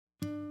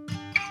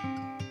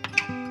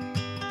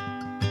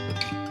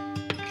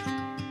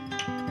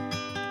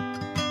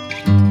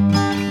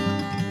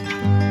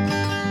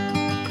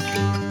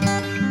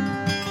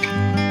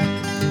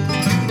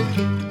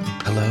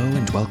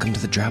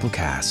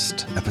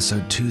Drabblecast,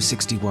 episode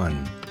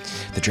 261.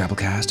 The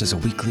Drabblecast is a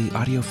weekly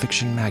audio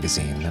fiction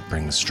magazine that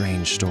brings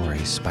strange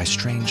stories by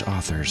strange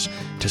authors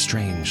to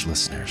strange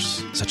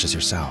listeners, such as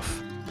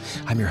yourself.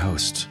 I'm your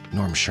host,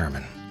 Norm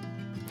Sherman.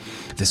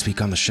 This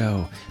week on the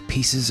show,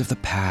 pieces of the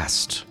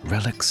past,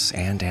 relics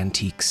and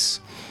antiques.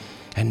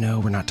 And no,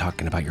 we're not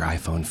talking about your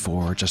iPhone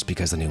 4 just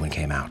because the new one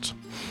came out.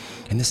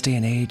 In this day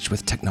and age,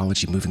 with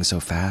technology moving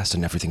so fast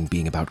and everything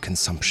being about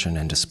consumption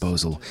and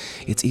disposal,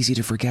 it's easy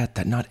to forget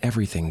that not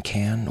everything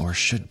can or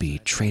should be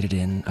traded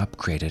in,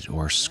 upgraded,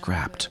 or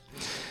scrapped.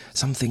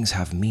 Some things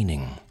have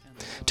meaning.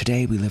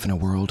 Today, we live in a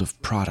world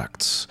of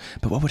products,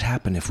 but what would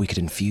happen if we could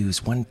infuse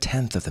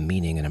 1/10 of the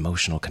meaning and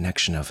emotional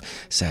connection of,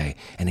 say,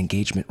 an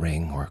engagement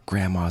ring or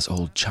grandma's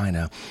old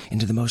china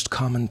into the most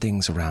common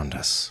things around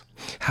us?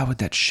 How would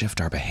that shift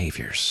our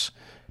behaviors?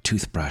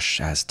 Toothbrush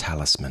as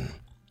talisman.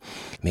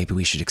 Maybe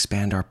we should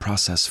expand our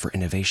process for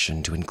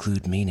innovation to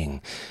include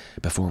meaning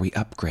before we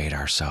upgrade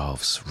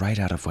ourselves right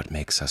out of what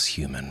makes us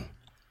human.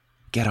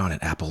 Get on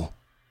it, Apple.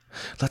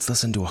 Let's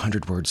listen to a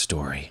 100-word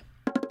story.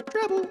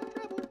 Drabble.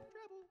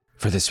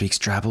 For this week's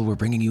Drabble, we're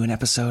bringing you an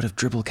episode of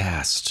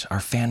Drabblecast,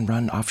 our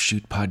fan-run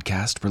offshoot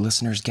podcast where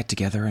listeners get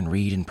together and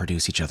read and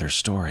produce each other's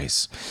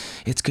stories.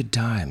 It's good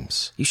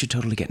times. You should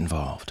totally get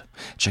involved.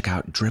 Check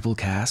out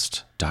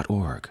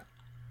drabblecast.org.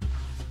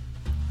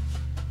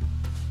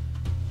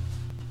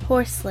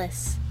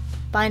 Horseless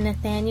by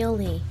Nathaniel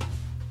Lee,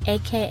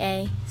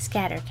 a.k.a.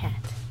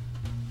 Scattercat.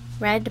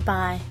 Read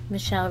by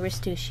Michelle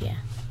Restuccia.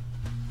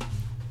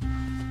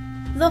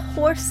 The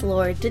Horse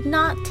Lord did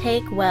not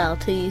take well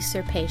to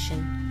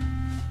usurpation.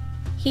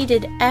 He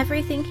did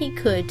everything he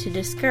could to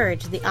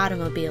discourage the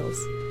automobiles,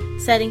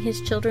 setting his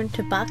children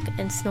to buck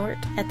and snort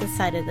at the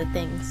sight of the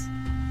things.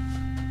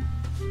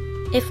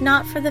 If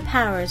not for the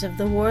powers of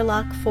the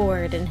warlock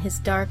Ford and his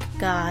dark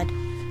god,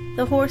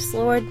 the Horse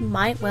Lord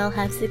might well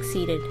have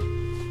succeeded.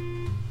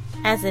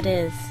 As it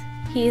is,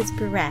 he is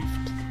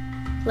bereft,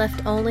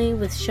 left only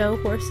with show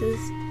horses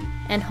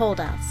and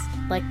holdouts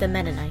like the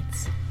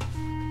Mennonites.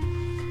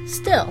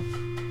 Still,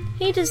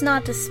 he does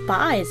not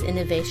despise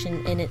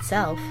innovation in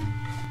itself.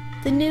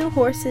 The new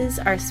horses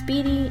are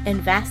speedy and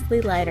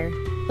vastly lighter,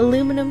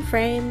 aluminum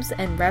frames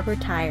and rubber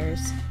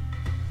tires.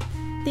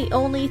 The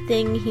only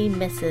thing he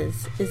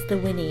misses is the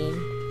whinnying.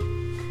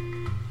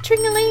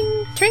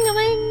 Tring-a-ling,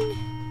 tring-a-ling!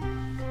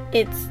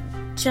 It's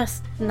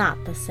just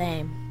not the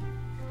same.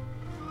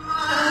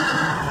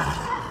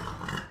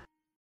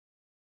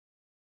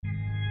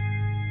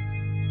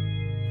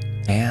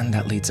 And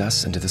that leads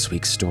us into this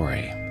week's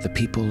story, The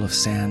People of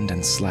Sand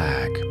and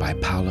Slag by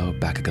Paolo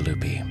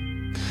Bacigalupi.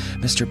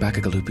 Mr.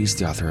 Bacigalupi is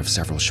the author of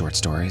several short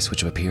stories which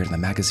have appeared in the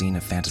magazine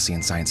of fantasy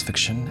and science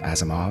fiction,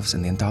 Asimov's,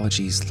 and the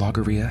anthologies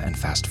Logorrhea and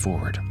Fast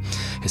Forward.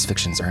 His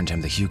fictions earned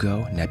him the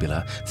Hugo,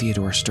 Nebula,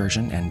 Theodore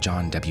Sturgeon, and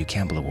John W.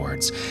 Campbell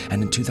Awards,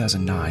 and in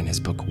 2009 his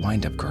book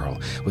Wind-Up Girl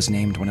was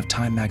named one of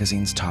Time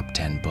magazine's top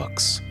 10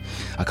 books.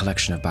 A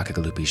collection of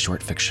Bacigalupi's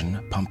short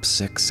fiction, Pump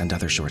 6, and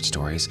other short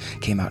stories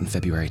came out in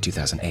February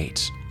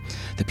 2008.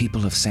 The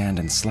People of Sand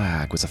and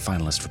Slag was a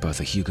finalist for both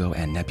the Hugo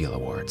and Nebula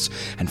Awards,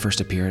 and first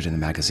appeared in the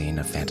magazine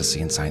of fantasy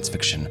and science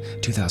fiction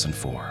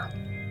 2004.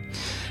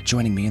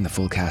 Joining me in the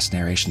full cast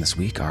narration this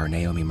week are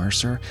Naomi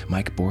Mercer,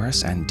 Mike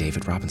Boris, and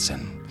David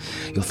Robinson.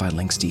 You'll find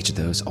links to each of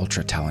those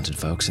ultra-talented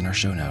folks in our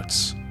show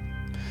notes.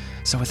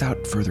 So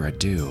without further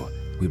ado,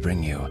 we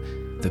bring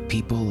you The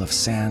People of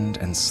Sand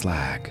and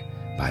Slag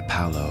by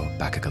Paolo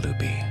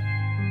Bacigalupi.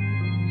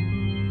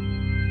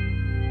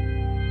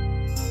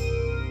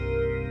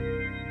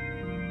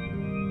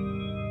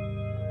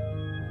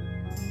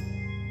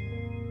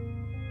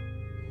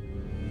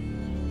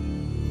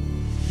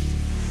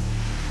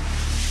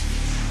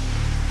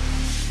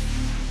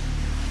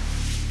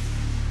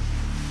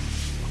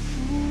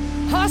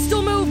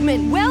 Hostile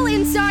movement! Well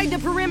inside the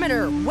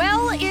perimeter!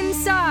 Well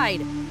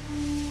inside!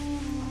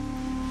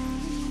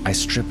 I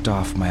stripped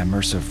off my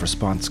Immersive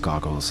Response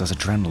goggles as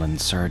adrenaline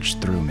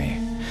surged through me.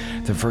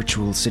 The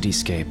virtual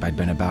cityscape I'd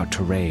been about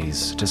to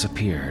raze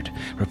disappeared,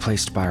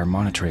 replaced by our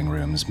monitoring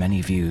room's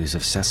many views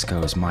of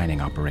SesCo's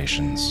mining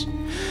operations.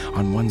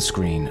 On one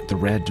screen, the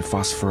red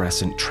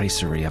phosphorescent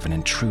tracery of an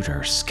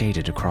intruder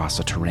skated across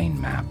a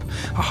terrain map,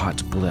 a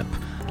hot blip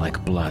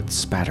like blood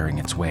spattering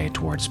its way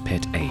towards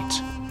Pit 8.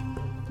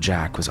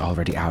 Jack was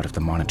already out of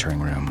the monitoring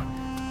room.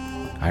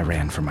 I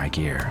ran for my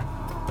gear.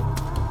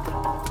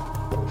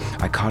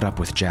 I caught up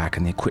with Jack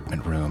in the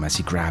equipment room as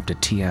he grabbed a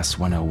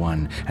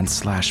TS-101 and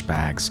slash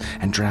bags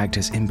and dragged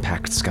his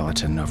impact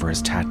skeleton over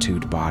his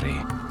tattooed body.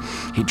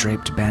 He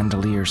draped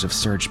bandoliers of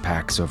surge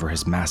packs over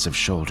his massive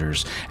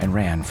shoulders and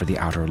ran for the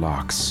outer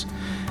locks.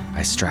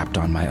 I strapped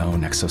on my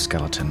own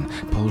exoskeleton,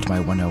 pulled my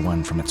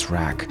 101 from its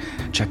rack,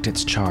 checked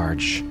its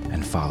charge,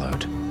 and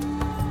followed.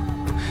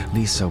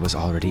 Lisa was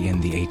already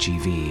in the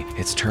HEV,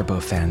 its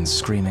turbofans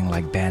screaming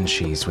like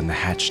banshees when the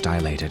hatch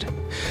dilated.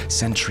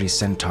 Sentry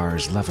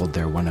centaurs leveled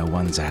their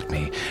 101s at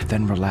me,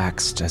 then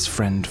relaxed as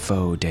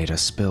friend-foe data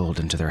spilled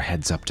into their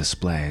heads-up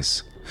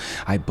displays.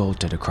 I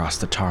bolted across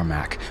the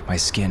tarmac, my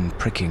skin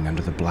pricking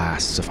under the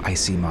blasts of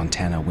icy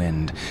Montana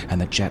wind and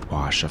the jet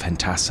wash of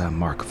Hentasa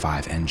Mark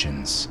V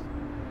engines.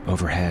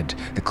 Overhead,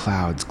 the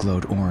clouds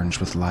glowed orange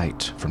with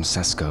light from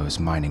SesCo's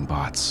mining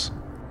bots.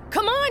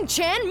 Come on,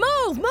 Chen!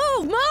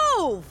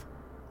 Move!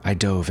 I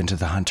dove into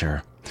the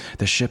Hunter.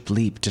 The ship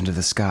leaped into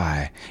the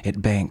sky.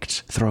 It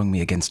banked, throwing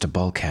me against a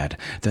bulkhead.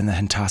 Then the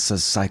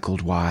Hentasas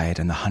cycled wide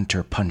and the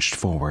Hunter punched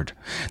forward.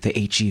 The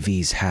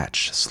HEV's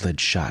hatch slid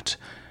shut.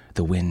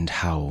 The wind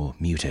howl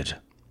muted.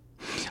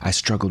 I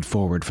struggled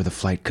forward for the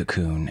flight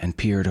cocoon and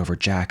peered over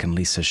Jack and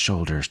Lisa's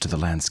shoulders to the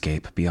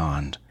landscape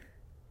beyond.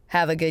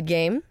 Have a good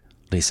game?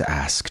 Lisa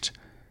asked.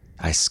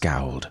 I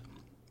scowled.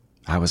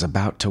 I was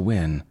about to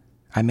win.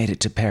 I made it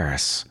to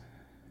Paris.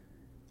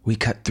 We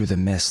cut through the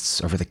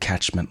mists over the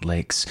catchment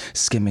lakes,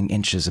 skimming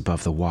inches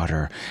above the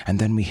water, and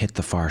then we hit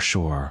the far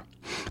shore.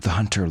 The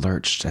Hunter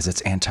lurched as its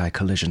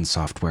anti-collision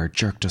software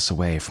jerked us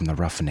away from the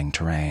roughening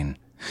terrain.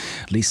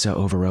 Lisa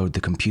overrode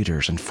the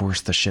computers and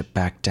forced the ship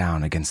back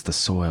down against the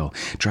soil,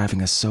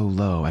 driving us so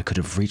low I could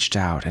have reached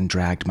out and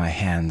dragged my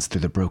hands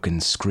through the broken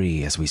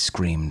scree as we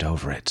screamed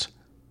over it.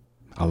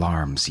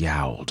 Alarms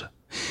yowled.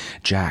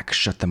 Jack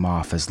shut them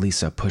off as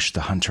Lisa pushed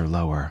the Hunter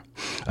lower.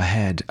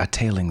 Ahead, a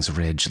tailings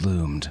ridge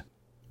loomed.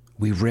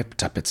 We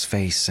ripped up its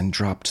face and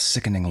dropped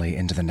sickeningly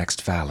into the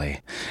next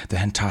valley. The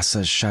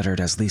Hentasas shuddered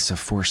as Lisa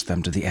forced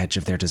them to the edge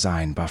of their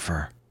design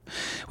buffer.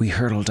 We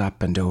hurtled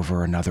up and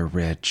over another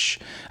ridge.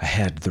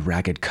 Ahead, the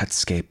ragged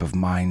cutscape of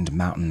mined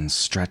mountains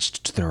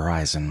stretched to the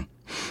horizon.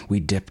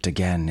 We dipped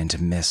again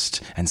into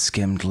mist and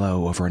skimmed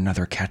low over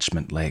another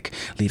catchment lake,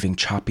 leaving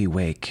choppy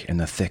wake in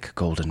the thick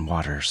golden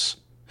waters.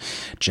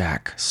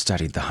 Jack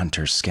studied the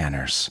Hunter's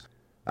scanners.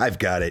 I've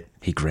got it.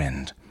 He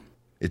grinned.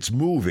 It's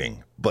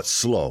moving, but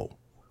slow.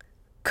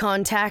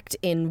 Contact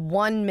in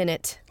 1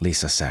 minute,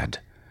 Lisa said.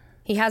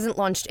 He hasn't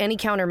launched any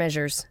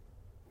countermeasures.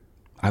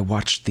 I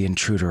watched the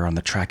intruder on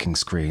the tracking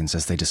screens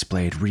as they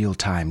displayed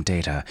real-time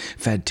data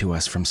fed to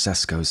us from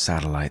SesCo's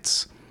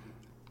satellites.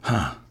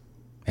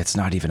 It's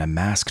not even a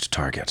masked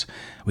target.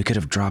 We could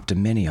have dropped a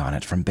mini on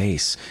it from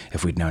base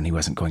if we'd known he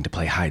wasn't going to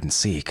play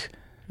hide-and-seek.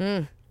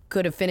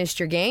 Could have finished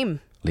your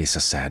game,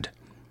 Lisa said.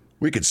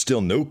 We could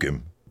still nuke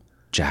him,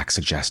 Jack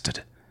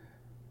suggested.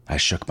 I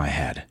shook my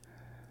head.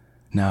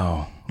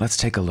 No, let's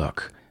take a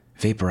look.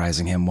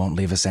 Vaporizing him won't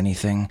leave us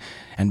anything,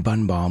 and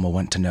Bunbaum will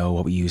want to know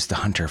what we used the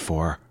Hunter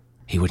for.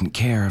 He wouldn't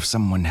care if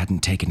someone hadn't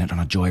taken it on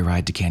a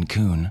joyride to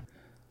Cancun.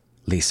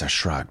 Lisa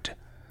shrugged.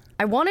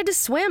 I wanted to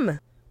swim.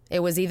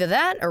 It was either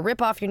that or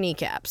rip off your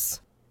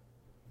kneecaps.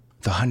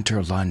 The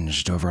Hunter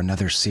lunged over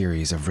another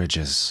series of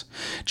ridges.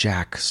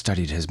 Jack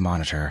studied his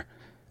monitor.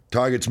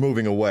 Target's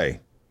moving away.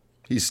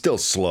 He's still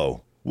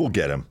slow. We'll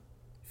get him.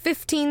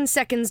 15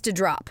 seconds to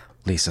drop,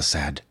 Lisa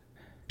said.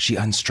 She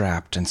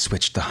unstrapped and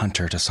switched the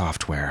Hunter to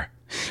software.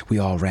 We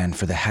all ran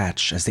for the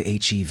hatch as the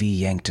HEV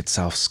yanked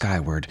itself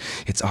skyward,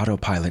 its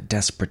autopilot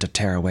desperate to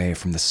tear away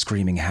from the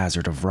screaming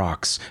hazard of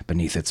rocks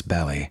beneath its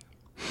belly.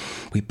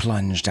 We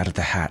plunged out of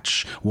the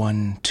hatch,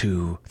 1,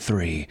 2,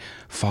 3,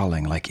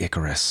 falling like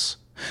Icarus.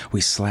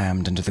 We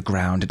slammed into the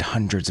ground at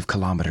hundreds of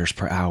kilometers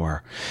per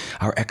hour.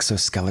 Our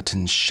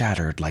exoskeletons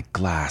shattered like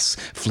glass,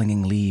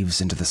 flinging leaves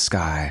into the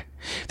sky.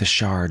 The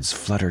shards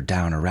fluttered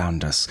down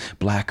around us,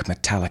 black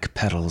metallic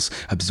petals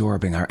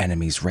absorbing our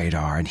enemy's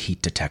radar and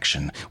heat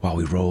detection, while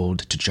we rolled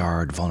to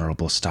jarred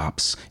vulnerable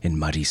stops in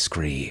muddy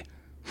scree.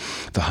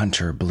 The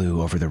Hunter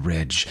blew over the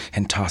ridge,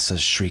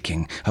 Hentasas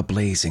shrieking, a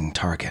blazing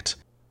target.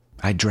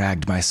 I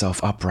dragged myself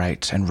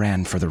upright and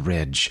ran for the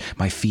ridge,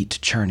 my feet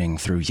churning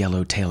through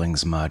yellow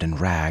tailings mud and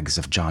rags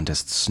of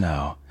jaundiced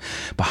snow.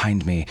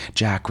 Behind me,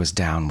 Jack was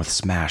down with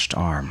smashed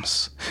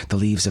arms. The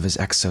leaves of his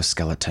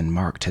exoskeleton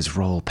marked his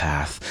roll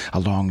path, a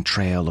long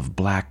trail of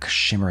black,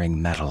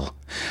 shimmering metal.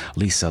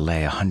 Lisa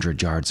lay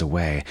 100 yards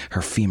away,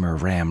 her femur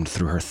rammed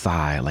through her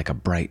thigh like a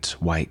bright,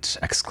 white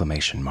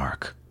exclamation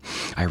mark.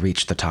 I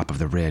reached the top of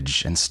the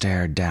ridge and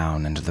stared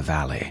down into the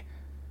valley.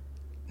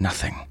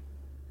 Nothing.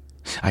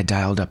 I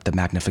dialed up the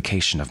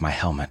magnification of my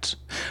helmet.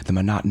 The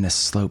monotonous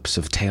slopes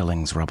of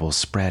tailings rubble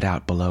spread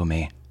out below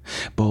me.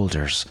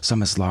 Boulders,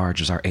 some as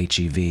large as our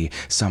HEV,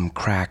 some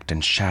cracked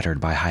and shattered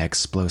by high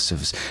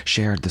explosives,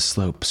 shared the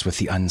slopes with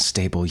the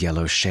unstable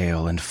yellow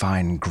shale and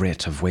fine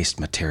grit of waste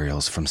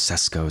materials from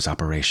SesCo's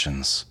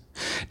operations.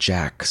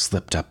 Jack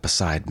slipped up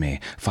beside me,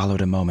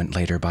 followed a moment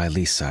later by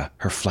Lisa,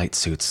 her flight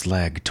suit's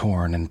leg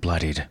torn and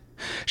bloodied.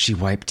 She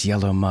wiped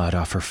yellow mud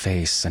off her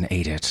face and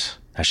ate it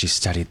as she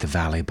studied the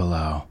valley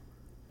below.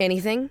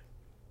 Anything?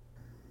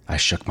 I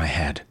shook my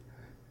head.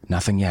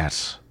 Nothing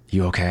yet.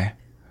 You okay?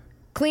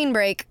 Clean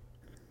break.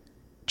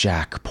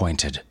 Jack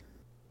pointed.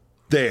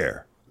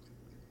 There.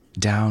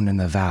 Down in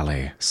the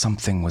valley,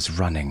 something was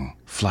running,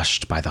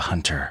 flushed by the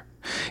Hunter.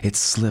 It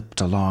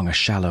slipped along a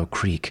shallow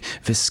creek,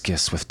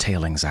 viscous with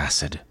tailings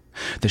acid.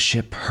 The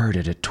ship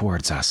herded it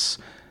towards us.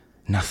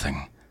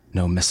 Nothing.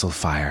 No missile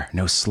fire,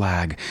 no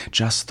slag,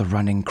 just the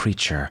running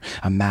creature,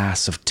 a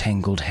mass of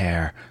tangled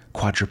hair,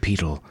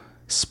 quadrupedal,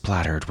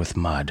 splattered with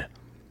mud.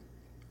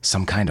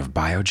 Some kind of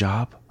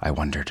biojob? I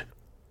wondered.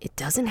 It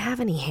doesn't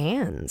have any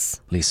hands,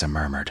 Lisa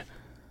murmured.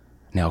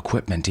 No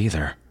equipment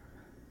either.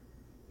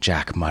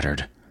 Jack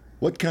muttered.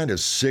 What kind of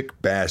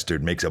sick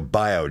bastard makes a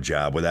bio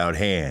job without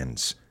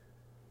hands?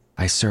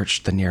 I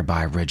searched the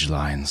nearby ridge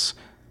lines.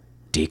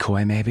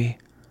 Decoy, maybe?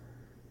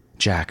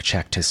 Jack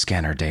checked his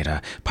scanner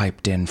data,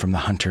 piped in from the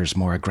hunter's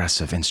more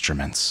aggressive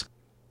instruments.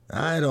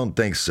 I don't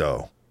think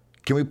so.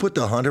 Can we put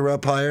the hunter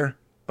up higher?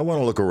 I want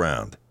to look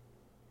around.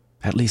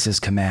 At Lisa's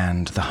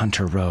command, the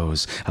hunter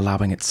rose,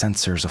 allowing its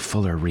sensors a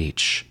fuller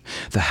reach.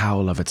 The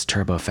howl of its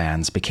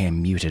turbofans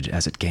became muted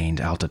as it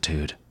gained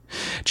altitude.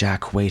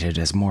 Jack waited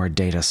as more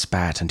data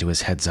spat into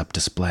his heads-up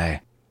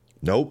display.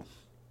 Nope,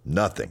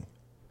 nothing.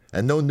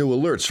 And no new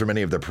alerts from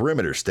any of the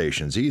perimeter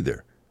stations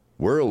either.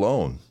 We're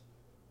alone.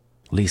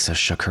 Lisa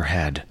shook her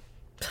head.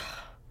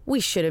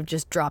 We should have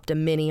just dropped a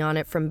mini on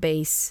it from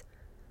base.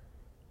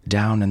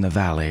 Down in the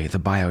valley, the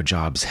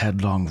biojob's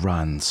headlong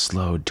run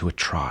slowed to a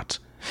trot.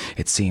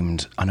 It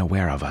seemed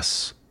unaware of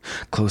us.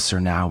 Closer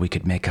now, we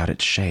could make out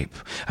its shape,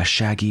 a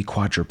shaggy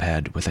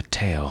quadruped with a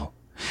tail.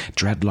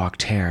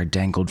 Dreadlocked hair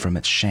dangled from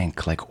its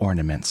shank like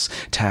ornaments,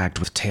 tagged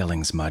with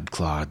tailings mud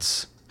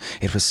clods.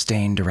 It was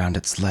stained around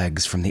its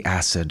legs from the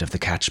acid of the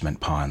catchment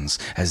ponds,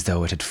 as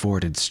though it had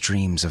forded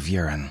streams of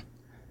urine.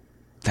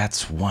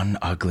 That's one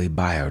ugly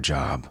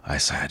biojob, I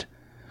said.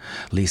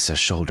 Lisa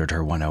shouldered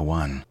her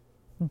 101.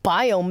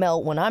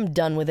 Biomelt when I'm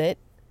done with it.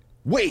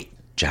 Wait,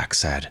 Jack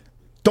said.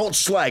 Don't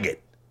slag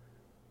it.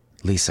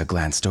 Lisa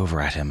glanced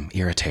over at him,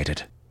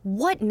 irritated.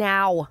 What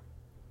now?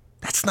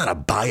 That's not a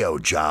bio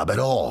job at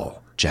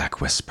all, Jack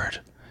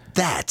whispered.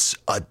 That's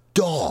a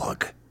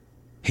dog.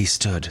 He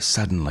stood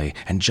suddenly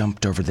and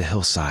jumped over the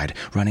hillside,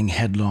 running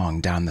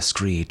headlong down the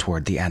scree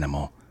toward the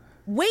animal.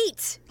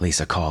 Wait!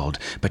 Lisa called,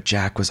 but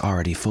Jack was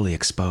already fully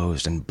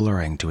exposed and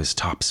blurring to his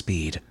top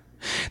speed.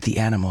 The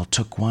animal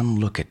took one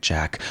look at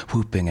Jack,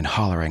 whooping and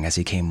hollering as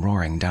he came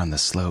roaring down the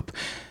slope,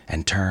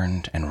 and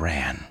turned and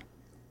ran.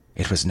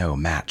 It was no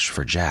match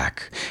for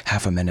Jack.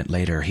 Half a minute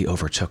later, he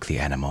overtook the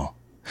animal.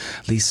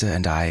 Lisa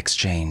and I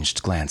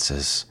exchanged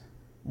glances.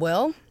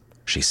 Well,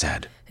 she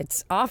said,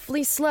 it's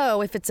awfully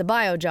slow if it's a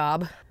bio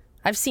job.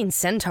 I've seen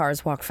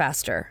centaurs walk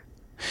faster.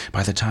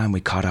 By the time we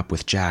caught up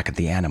with Jack and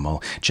the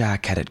animal,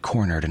 Jack had it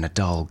cornered in a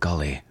dull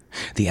gully.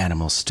 The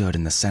animal stood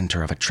in the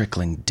center of a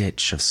trickling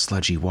ditch of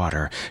sludgy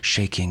water,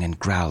 shaking and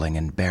growling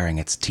and baring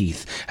its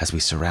teeth as we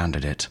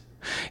surrounded it.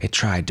 It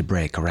tried to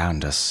break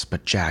around us,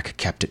 but Jack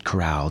kept it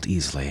corralled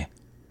easily.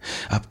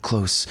 Up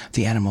close,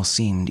 the animal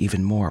seemed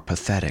even more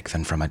pathetic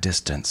than from a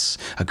distance,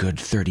 a good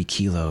 30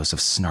 kilos of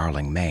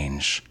snarling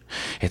mange.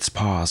 Its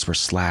paws were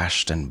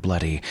slashed and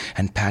bloody,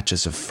 and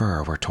patches of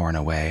fur were torn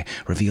away,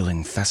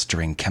 revealing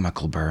festering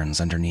chemical burns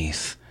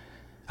underneath.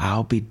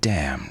 I'll be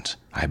damned,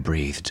 I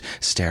breathed,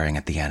 staring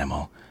at the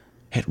animal.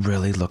 It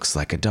really looks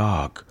like a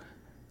dog.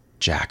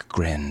 Jack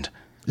grinned.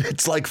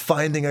 It's like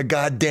finding a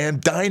goddamn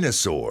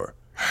dinosaur.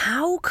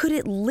 How could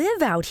it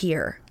live out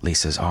here?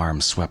 Lisa's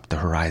arm swept the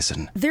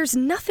horizon. There's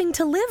nothing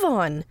to live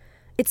on.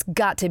 It's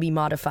got to be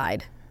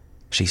modified.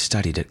 She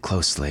studied it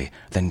closely,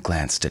 then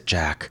glanced at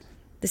Jack.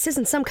 This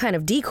isn't some kind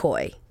of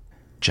decoy.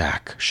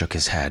 Jack shook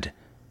his head.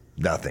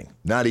 Nothing.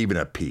 Not even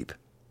a peep.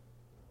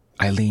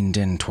 I leaned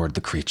in toward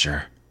the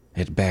creature.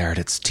 It bared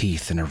its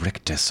teeth in a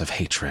rictus of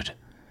hatred.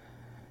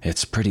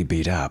 It's pretty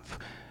beat up.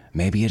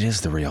 Maybe it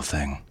is the real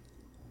thing.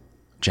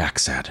 Jack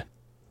said.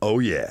 Oh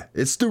yeah,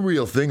 it's the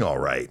real thing, all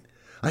right.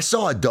 I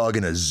saw a dog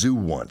in a zoo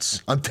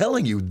once. I'm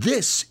telling you,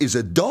 this is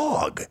a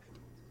dog.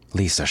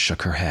 Lisa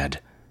shook her head.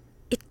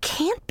 It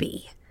can't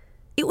be.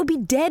 It would be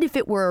dead if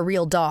it were a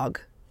real dog.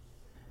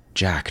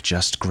 Jack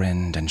just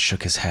grinned and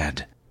shook his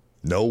head.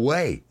 No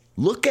way.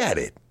 Look at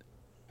it.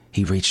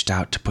 He reached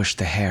out to push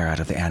the hair out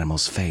of the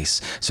animal's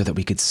face so that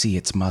we could see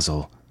its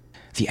muzzle.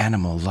 The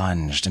animal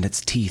lunged and its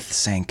teeth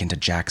sank into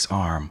Jack's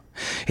arm.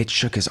 It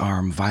shook his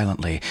arm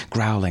violently,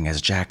 growling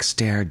as Jack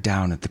stared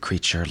down at the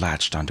creature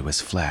latched onto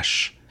his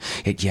flesh.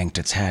 It yanked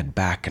its head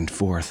back and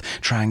forth,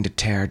 trying to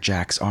tear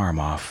Jack's arm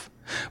off.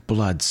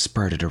 Blood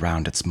spurted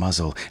around its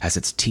muzzle as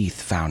its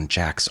teeth found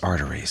Jack's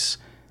arteries.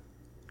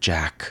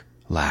 Jack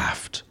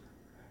laughed.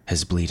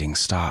 His bleeding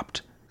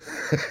stopped.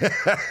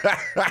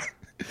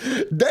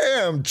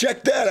 Damn,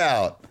 check that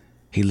out.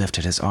 He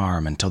lifted his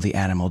arm until the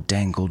animal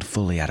dangled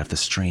fully out of the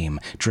stream,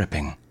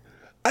 dripping.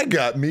 I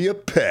got me a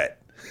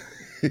pet.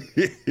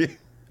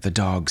 The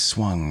dog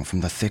swung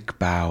from the thick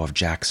bough of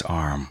Jack's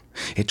arm.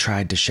 It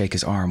tried to shake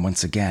his arm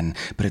once again,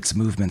 but its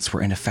movements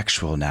were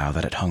ineffectual now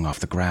that it hung off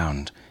the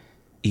ground.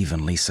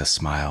 Even Lisa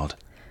smiled.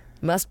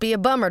 Must be a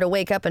bummer to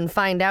wake up and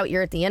find out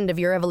you're at the end of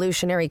your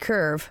evolutionary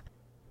curve.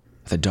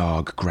 The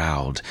dog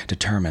growled,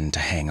 determined to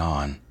hang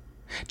on.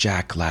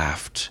 Jack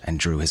laughed and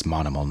drew his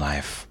monomal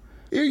knife.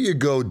 Here you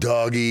go,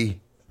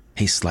 doggy.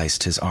 He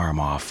sliced his arm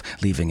off,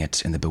 leaving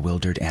it in the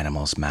bewildered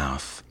animal's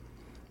mouth.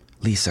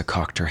 Lisa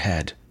cocked her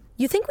head.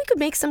 You think we could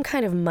make some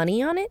kind of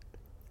money on it?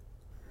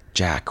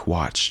 Jack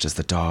watched as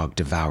the dog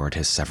devoured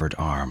his severed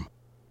arm.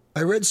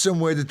 I read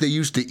somewhere that they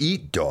used to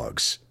eat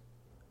dogs.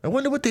 I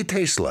wonder what they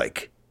taste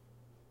like.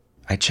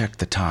 I checked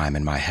the time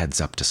in my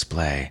heads-up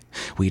display.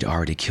 We'd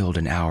already killed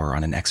an hour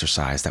on an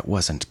exercise that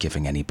wasn't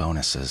giving any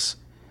bonuses.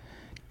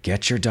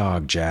 Get your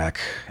dog, Jack,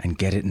 and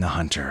get it in the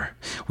hunter.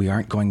 We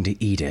aren't going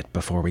to eat it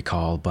before we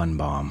call Bun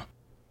Bomb.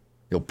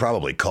 You'll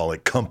probably call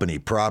it company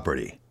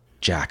property.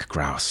 Jack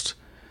groused.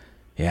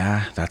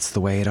 Yeah, that's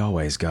the way it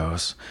always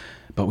goes.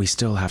 But we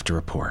still have to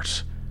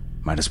report.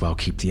 Might as well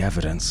keep the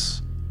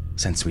evidence,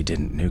 since we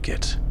didn't nuke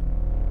it.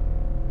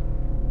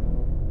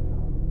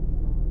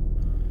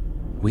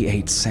 We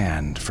ate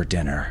sand for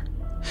dinner.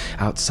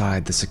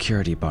 Outside the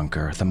security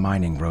bunker, the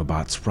mining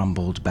robots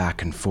rumbled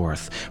back and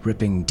forth,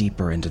 ripping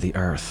deeper into the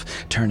earth,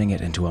 turning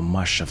it into a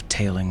mush of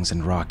tailings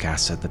and rock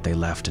acid that they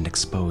left in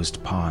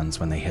exposed ponds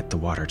when they hit the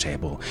water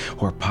table,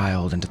 or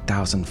piled into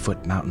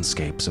 1,000-foot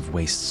mountainscapes of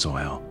waste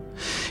soil.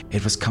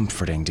 It was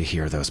comforting to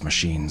hear those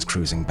machines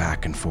cruising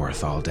back and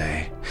forth all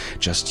day.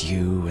 Just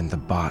you and the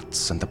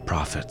bots and the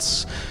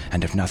prophets,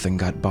 and if nothing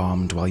got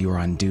bombed while you were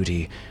on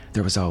duty,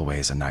 there was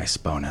always a nice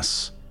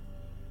bonus.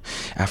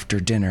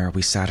 After dinner,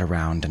 we sat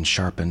around and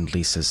sharpened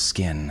Lisa's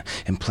skin,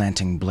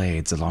 implanting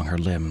blades along her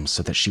limbs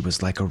so that she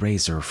was like a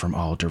razor from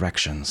all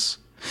directions.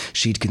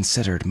 She'd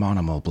considered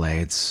monomal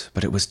blades,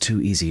 but it was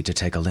too easy to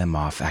take a limb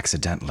off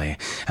accidentally,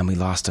 and we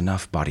lost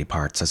enough body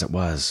parts as it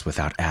was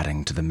without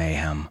adding to the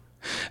mayhem.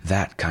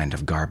 That kind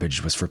of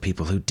garbage was for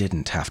people who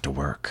didn't have to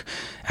work,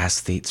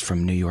 aesthetes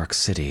from New York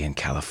City and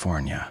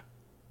California.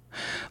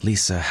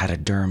 Lisa had a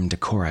Derm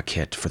Decora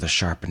kit for the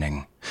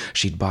sharpening.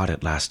 She'd bought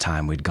it last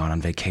time we'd gone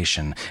on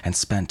vacation and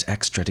spent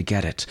extra to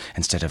get it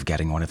instead of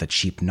getting one of the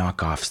cheap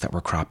knockoffs that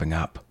were cropping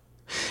up.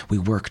 We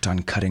worked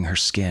on cutting her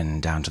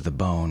skin down to the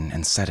bone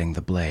and setting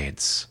the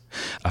blades.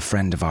 A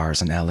friend of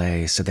ours in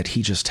LA said that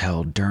he just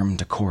held Derm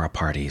Decora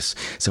parties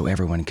so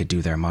everyone could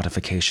do their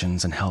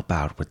modifications and help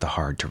out with the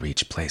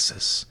hard-to-reach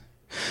places.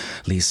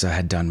 Lisa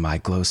had done my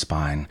glow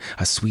spine,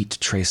 a sweet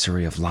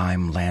tracery of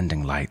lime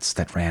landing lights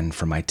that ran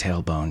from my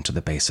tailbone to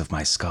the base of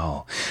my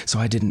skull, so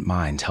I didn't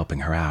mind helping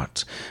her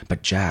out.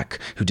 But Jack,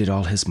 who did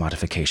all his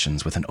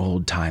modifications with an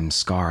old-time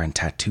scar and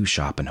tattoo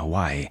shop in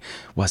Hawaii,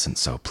 wasn't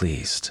so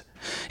pleased.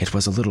 It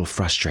was a little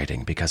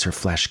frustrating because her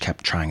flesh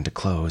kept trying to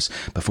close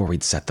before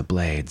we'd set the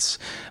blades,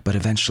 but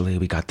eventually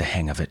we got the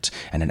hang of it,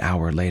 and an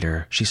hour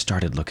later she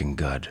started looking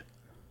good.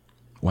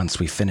 Once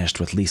we finished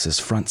with Lisa's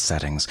front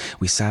settings,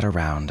 we sat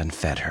around and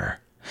fed her.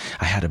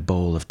 I had a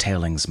bowl of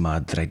tailings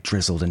mud that I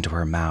drizzled into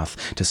her mouth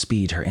to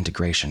speed her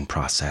integration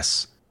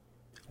process.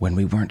 When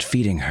we weren't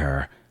feeding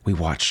her, we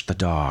watched the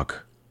dog.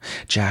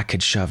 Jack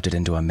had shoved it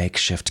into a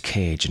makeshift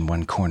cage in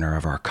one corner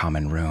of our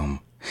common room.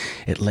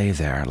 It lay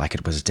there like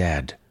it was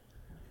dead.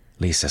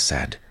 Lisa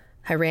said,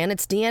 I ran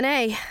its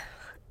DNA.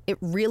 It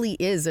really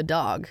is a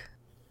dog.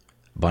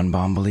 Bun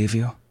Bomb believe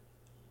you?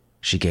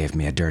 She gave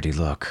me a dirty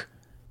look.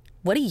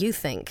 What do you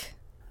think?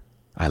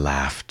 I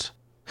laughed.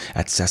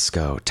 At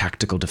SesCo,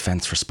 tactical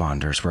defense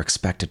responders were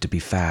expected to be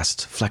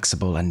fast,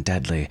 flexible, and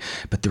deadly,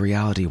 but the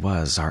reality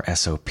was our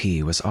SOP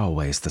was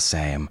always the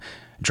same.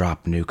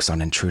 Drop nukes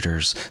on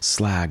intruders,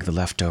 slag the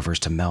leftovers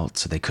to melt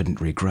so they couldn't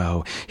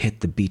regrow, hit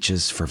the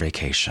beaches for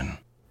vacation.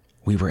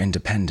 We were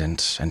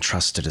independent and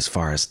trusted as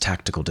far as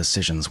tactical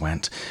decisions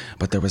went,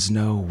 but there was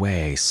no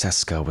way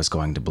SesCo was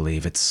going to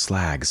believe its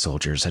slag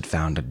soldiers had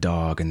found a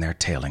dog in their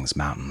tailings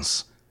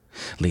mountains.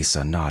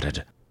 Lisa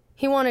nodded.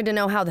 He wanted to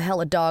know how the hell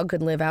a dog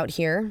could live out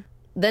here.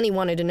 Then he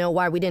wanted to know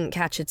why we didn't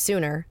catch it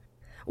sooner.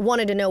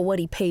 Wanted to know what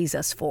he pays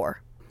us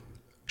for.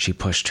 She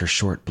pushed her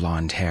short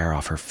blonde hair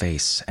off her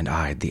face and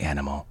eyed the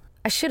animal.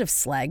 I should have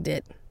slagged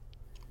it.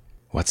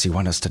 What's he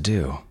want us to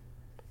do?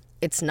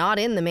 It's not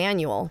in the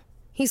manual.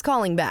 He's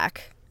calling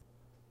back.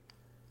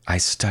 I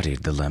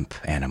studied the limp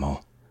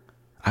animal.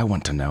 I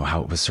want to know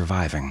how it was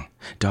surviving.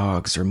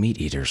 Dogs are meat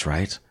eaters,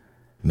 right?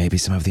 Maybe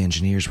some of the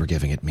engineers were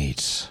giving it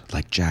meat,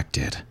 like Jack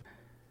did.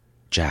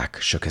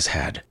 Jack shook his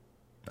head.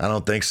 I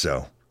don't think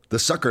so. The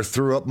sucker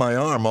threw up my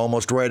arm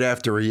almost right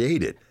after he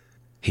ate it.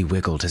 He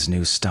wiggled his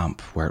new stump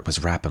where it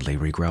was rapidly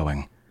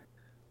regrowing.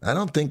 I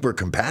don't think we're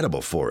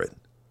compatible for it.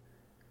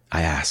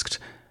 I asked,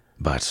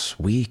 but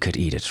we could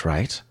eat it,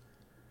 right?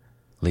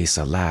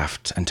 Lisa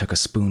laughed and took a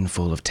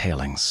spoonful of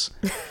tailings.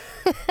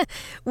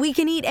 We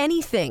can eat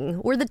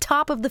anything. We're the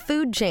top of the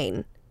food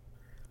chain.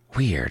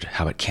 Weird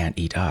how it can't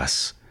eat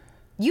us.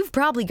 You've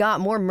probably got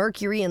more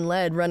mercury and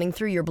lead running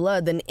through your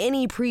blood than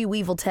any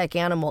pre-Weevil Tech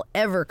animal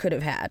ever could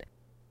have had.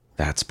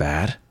 That's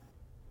bad?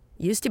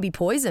 Used to be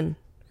poison.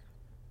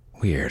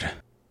 Weird.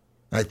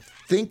 I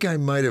think I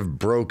might have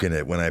broken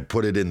it when I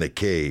put it in the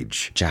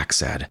cage, Jack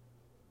said.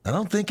 I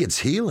don't think it's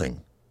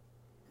healing.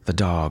 The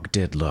dog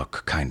did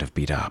look kind of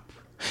beat up.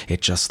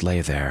 It just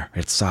lay there,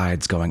 its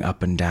sides going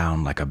up and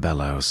down like a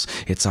bellows.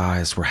 Its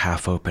eyes were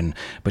half open,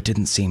 but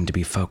didn't seem to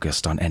be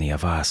focused on any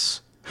of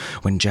us.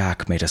 When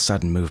Jack made a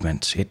sudden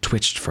movement, it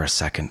twitched for a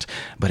second,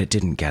 but it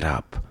didn't get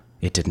up.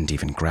 It didn't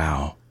even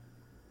growl.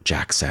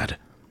 Jack said,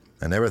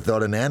 I never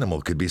thought an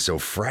animal could be so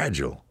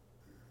fragile.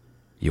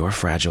 You're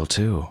fragile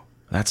too.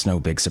 That's no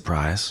big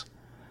surprise.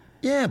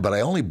 Yeah, but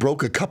I only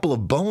broke a couple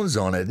of bones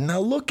on it, and now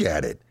look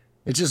at it.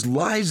 It just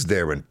lies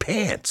there in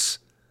pants.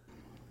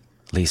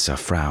 Lisa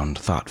frowned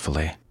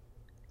thoughtfully.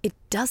 It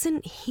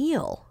doesn't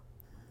heal.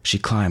 She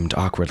climbed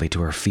awkwardly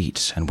to her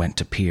feet and went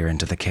to peer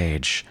into the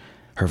cage.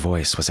 Her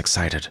voice was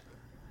excited.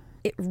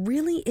 It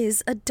really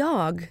is a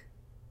dog,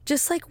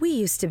 just like we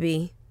used to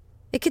be.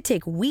 It could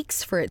take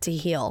weeks for it to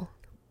heal.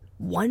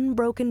 One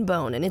broken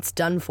bone and it's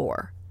done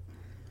for.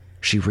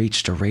 She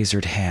reached a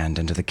razored hand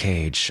into the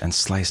cage and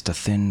sliced a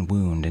thin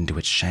wound into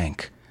its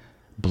shank.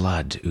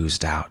 Blood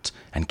oozed out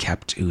and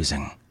kept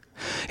oozing.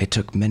 It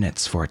took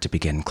minutes for it to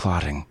begin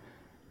clotting.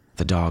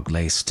 The dog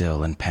lay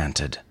still and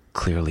panted,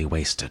 clearly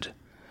wasted.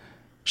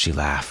 She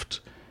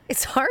laughed.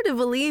 It's hard to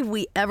believe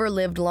we ever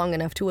lived long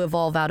enough to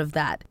evolve out of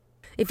that.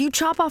 If you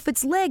chop off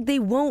its leg, they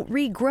won't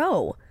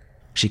regrow.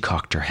 She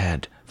cocked her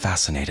head,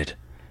 fascinated.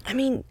 I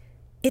mean,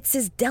 it's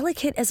as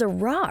delicate as a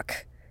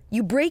rock.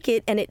 You break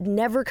it and it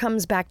never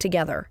comes back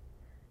together.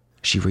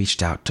 She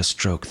reached out to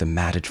stroke the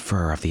matted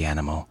fur of the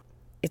animal.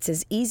 It's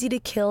as easy to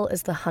kill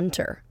as the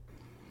hunter.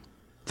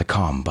 The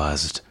comm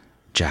buzzed.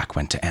 Jack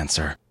went to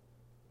answer.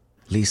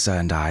 Lisa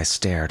and I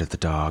stared at the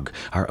dog,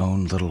 our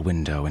own little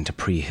window into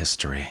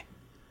prehistory.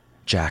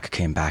 Jack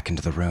came back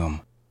into the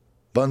room.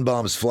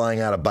 Bunbomb's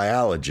flying out a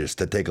biologist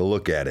to take a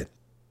look at it.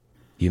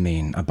 You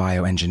mean a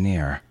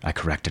bioengineer? I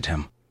corrected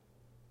him.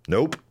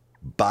 Nope.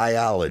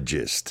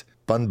 Biologist.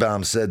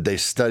 Bunbaum said they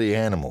study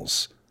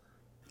animals.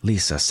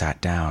 Lisa sat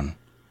down.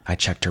 I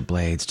checked her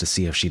blades to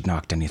see if she'd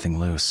knocked anything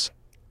loose.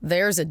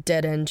 There's a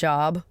dead-end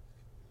job.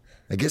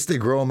 I guess they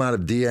grow them out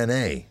of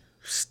DNA.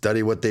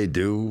 Study what they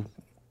do,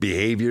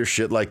 behavior,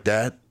 shit like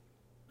that.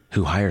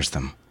 Who hires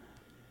them?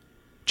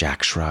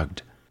 Jack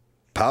shrugged.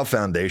 POW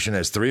Foundation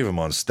has 3 of them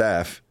on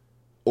staff.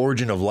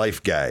 Origin of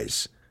Life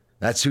guys.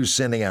 That's who's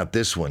sending out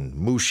this one.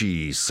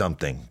 Mushi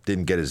something.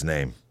 Didn't get his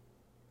name.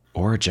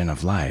 Origin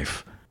of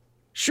Life?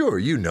 Sure,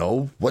 you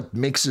know. What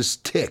makes us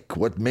tick?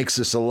 What makes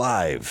us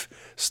alive?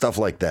 Stuff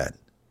like that.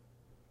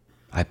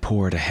 I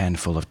poured a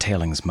handful of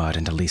tailings mud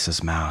into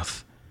Lisa's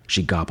mouth.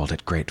 She gobbled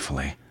it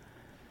gratefully.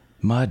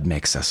 Mud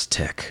makes us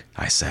tick,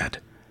 I said.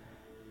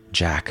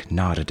 Jack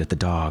nodded at the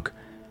dog.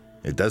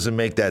 It doesn't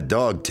make that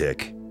dog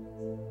tick.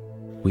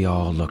 We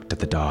all looked at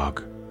the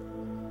dog.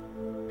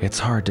 It's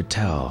hard to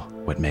tell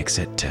what makes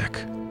it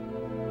tick.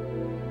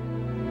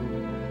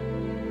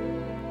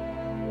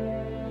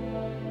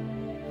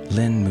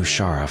 Lynn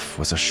Musharraf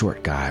was a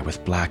short guy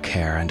with black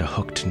hair and a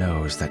hooked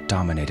nose that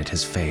dominated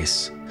his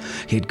face.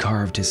 He had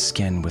carved his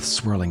skin with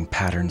swirling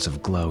patterns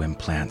of glow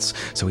implants,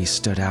 so he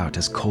stood out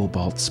as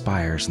cobalt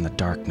spires in the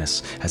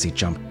darkness as he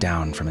jumped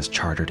down from his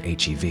chartered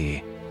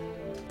HEV.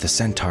 The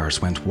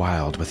centaurs went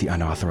wild with the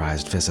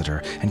unauthorized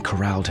visitor and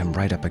corralled him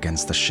right up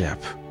against the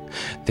ship.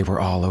 They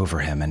were all over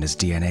him and his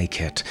DNA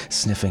kit,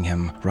 sniffing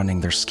him, running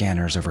their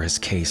scanners over his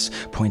case,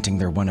 pointing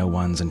their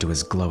 101s into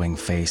his glowing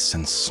face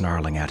and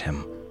snarling at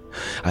him.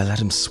 I let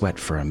him sweat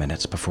for a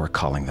minute before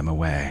calling them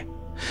away.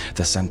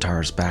 The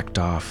centaurs backed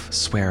off,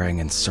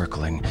 swearing and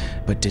circling,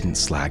 but didn't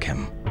slag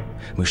him.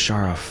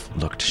 Musharraf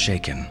looked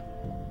shaken.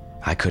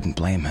 I couldn't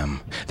blame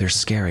him. They're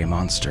scary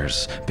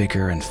monsters,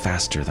 bigger and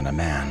faster than a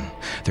man.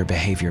 Their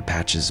behavior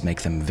patches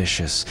make them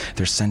vicious,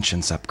 their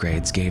sentience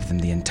upgrades gave them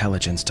the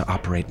intelligence to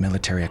operate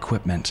military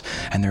equipment,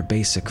 and their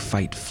basic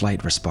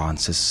fight-flight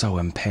response is so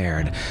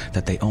impaired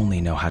that they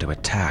only know how to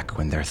attack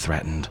when they're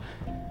threatened.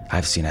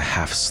 I've seen a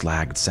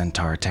half-slagged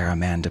centaur tear a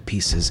man to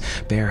pieces,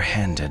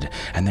 bare-handed,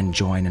 and then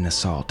join an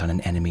assault on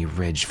an enemy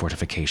ridge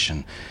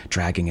fortification,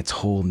 dragging its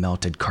whole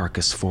melted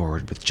carcass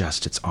forward with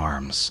just its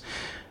arms.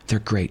 They're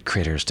great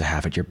critters to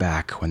have at your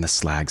back when the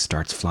slag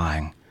starts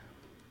flying.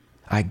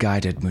 I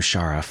guided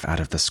Musharraf out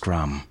of the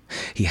scrum.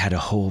 He had a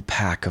whole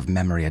pack of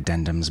memory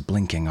addendums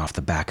blinking off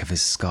the back of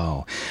his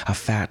skull, a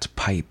fat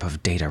pipe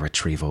of data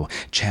retrieval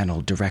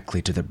channeled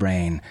directly to the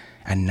brain,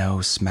 and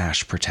no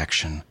smash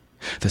protection.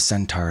 The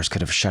centaurs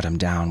could have shut him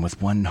down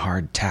with one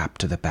hard tap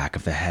to the back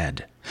of the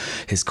head.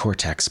 His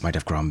cortex might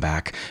have grown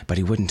back, but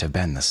he wouldn't have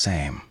been the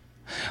same.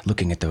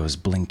 Looking at those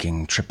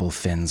blinking triple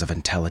fins of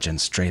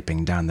intelligence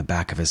draping down the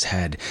back of his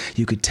head,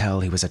 you could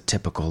tell he was a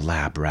typical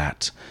lab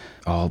rat.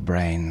 All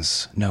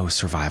brains, no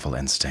survival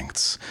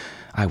instincts.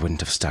 I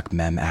wouldn't have stuck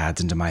mem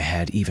ads into my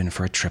head even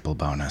for a triple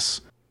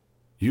bonus.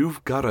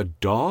 You've got a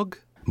dog?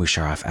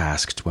 Musharraf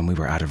asked when we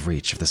were out of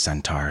reach of the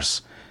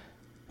centaurs.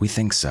 We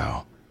think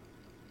so.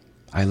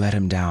 I led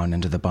him down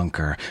into the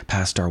bunker,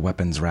 past our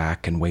weapons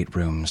rack and weight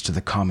rooms to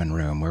the common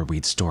room where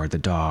we'd stored the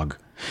dog.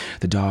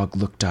 The dog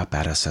looked up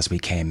at us as we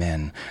came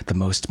in, the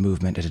most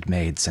movement it had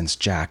made since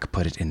Jack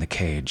put it in the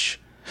cage.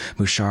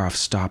 Musharraf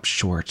stopped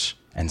short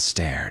and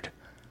stared.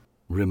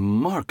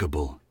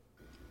 Remarkable.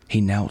 He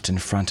knelt in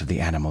front of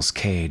the animal's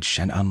cage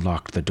and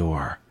unlocked the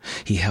door.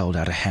 He held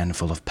out a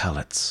handful of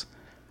pellets.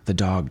 The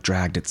dog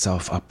dragged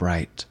itself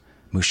upright.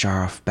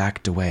 Musharraf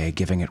backed away,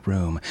 giving it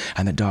room,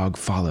 and the dog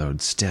followed,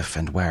 stiff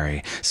and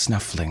wary,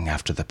 snuffling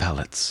after the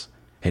pellets.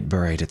 It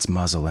buried its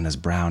muzzle in his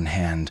brown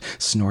hand,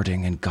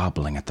 snorting and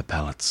gobbling at the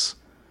pellets.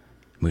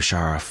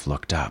 Musharraf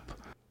looked up.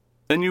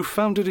 And you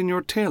found it in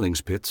your tailings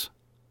pits?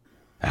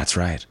 That's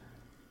right.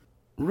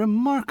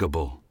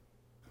 Remarkable.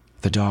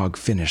 The dog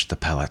finished the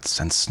pellets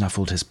and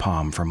snuffled his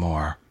palm for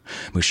more.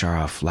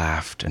 Musharraf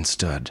laughed and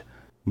stood.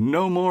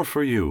 No more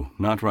for you,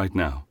 not right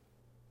now.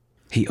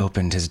 He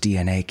opened his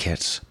DNA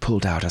kit,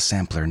 pulled out a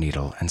sampler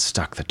needle, and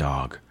stuck the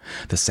dog,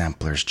 the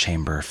sampler's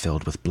chamber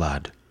filled with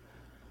blood.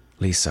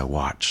 Lisa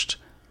watched.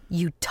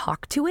 You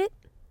talk to it?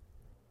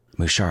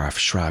 Musharraf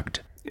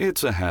shrugged.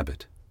 It's a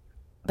habit.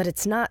 But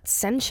it's not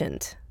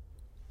sentient.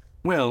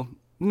 Well,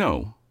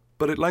 no,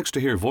 but it likes to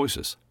hear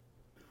voices.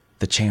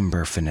 The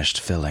chamber finished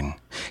filling.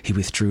 He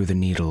withdrew the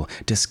needle,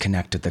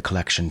 disconnected the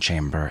collection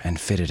chamber, and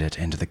fitted it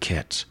into the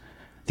kit.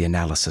 The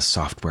analysis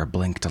software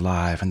blinked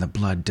alive, and the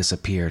blood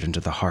disappeared into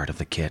the heart of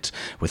the kit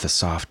with a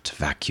soft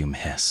vacuum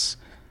hiss.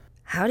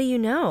 How do you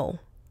know?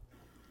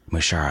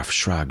 Musharraf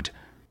shrugged.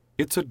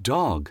 It's a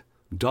dog.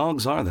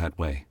 Dogs are that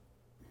way.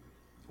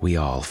 We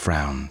all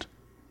frowned.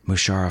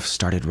 Musharraf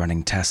started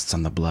running tests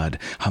on the blood,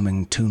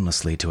 humming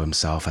tunelessly to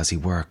himself as he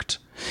worked.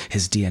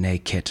 His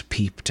DNA kit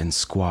peeped and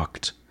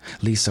squawked.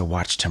 Lisa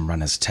watched him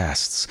run his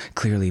tests,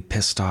 clearly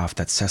pissed off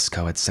that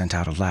SesCo had sent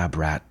out a lab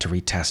rat to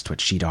retest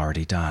what she'd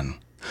already done.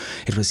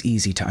 It was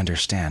easy to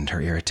understand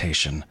her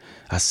irritation.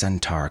 A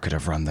centaur could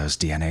have run those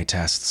DNA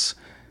tests.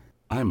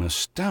 I'm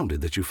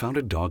astounded that you found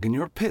a dog in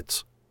your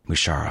pits,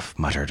 Musharraf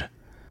muttered.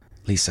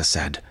 Lisa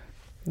said,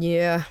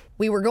 Yeah,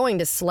 we were going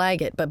to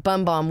slag it, but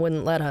Bum Bomb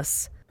wouldn't let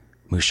us.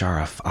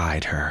 Musharraf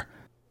eyed her.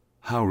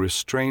 How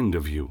restrained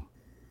of you.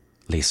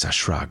 Lisa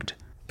shrugged.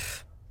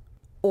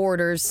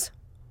 Orders.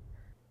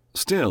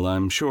 Still,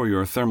 I'm sure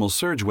your thermal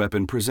surge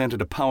weapon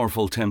presented a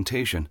powerful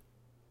temptation.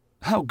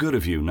 How good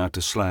of you not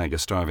to slag a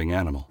starving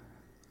animal.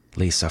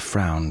 Lisa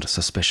frowned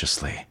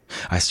suspiciously.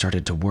 I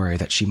started to worry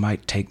that she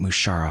might take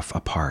Musharraf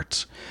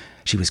apart.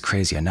 She was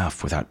crazy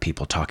enough without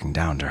people talking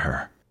down to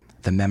her.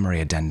 The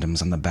memory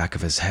addendums on the back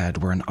of his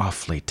head were an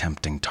awfully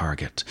tempting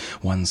target.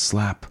 One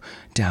slap,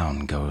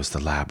 down goes the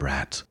lab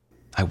rat.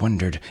 I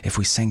wondered if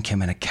we sank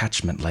him in a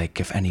catchment lake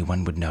if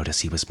anyone would notice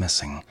he was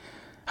missing.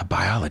 A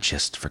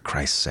biologist, for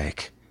Christ's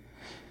sake.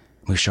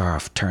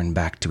 Musharraf turned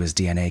back to his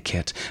DNA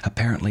kit,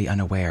 apparently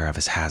unaware of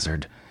his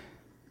hazard.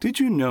 Did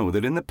you know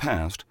that in the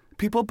past,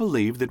 people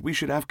believed that we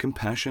should have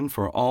compassion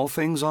for all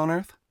things on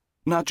Earth?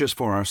 Not just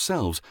for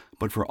ourselves,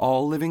 but for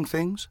all living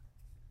things?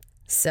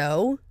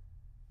 So?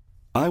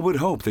 I would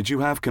hope that you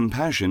have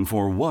compassion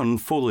for one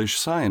foolish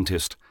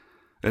scientist,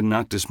 and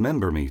not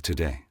dismember me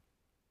today.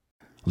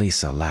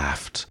 Lisa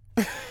laughed.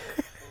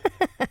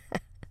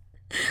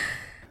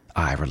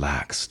 I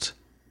relaxed.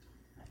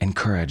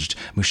 Encouraged,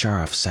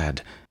 Musharraf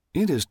said,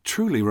 It is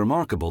truly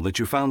remarkable that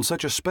you found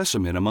such a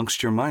specimen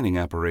amongst your mining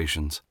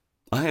operations.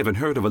 I haven't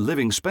heard of a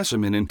living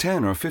specimen in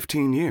 10 or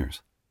 15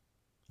 years.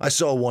 I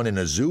saw one in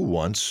a zoo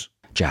once,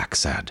 Jack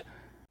said.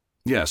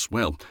 Yes,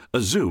 well,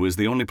 a zoo is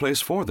the only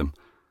place for them.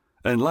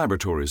 And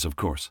laboratories, of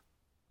course.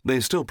 They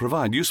still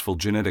provide useful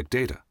genetic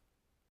data.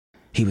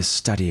 He was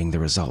studying the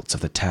results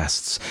of the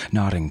tests,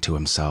 nodding to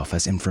himself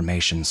as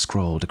information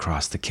scrolled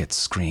across the kit's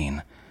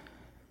screen.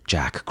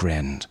 Jack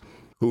grinned.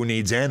 Who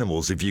needs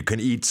animals if you can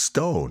eat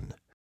stone?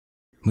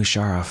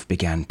 Musharraf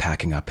began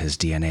packing up his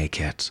DNA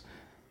kit.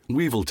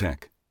 Weevil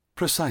tech.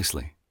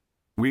 Precisely.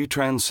 We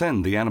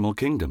transcend the animal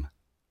kingdom.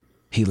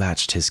 He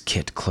latched his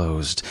kit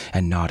closed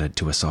and nodded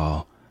to us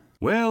all.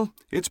 Well,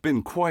 it's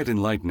been quite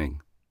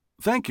enlightening.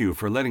 Thank you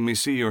for letting me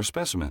see your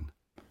specimen.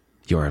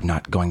 You're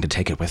not going to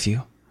take it with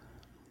you?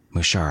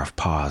 Musharraf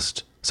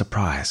paused,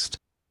 surprised.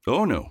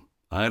 Oh, no,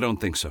 I don't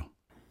think so.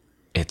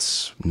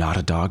 It's not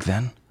a dog,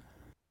 then?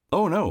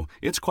 Oh, no,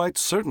 it's quite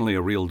certainly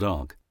a real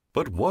dog.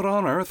 But what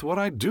on earth would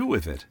I do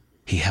with it?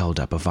 He held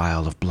up a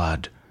vial of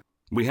blood.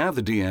 We have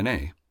the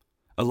DNA.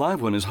 A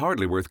live one is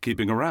hardly worth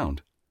keeping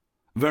around.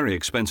 Very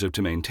expensive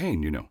to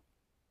maintain, you know.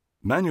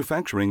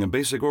 Manufacturing a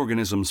basic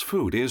organism's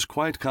food is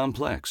quite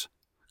complex.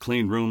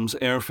 Clean rooms,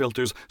 air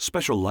filters,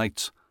 special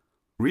lights.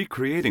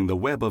 Recreating the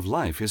web of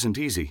life isn't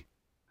easy.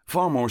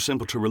 Far more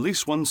simple to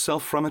release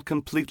oneself from it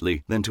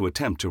completely than to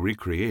attempt to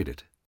recreate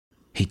it.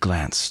 He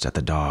glanced at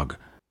the dog.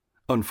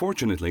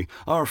 Unfortunately,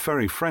 our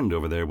furry friend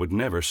over there would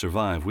never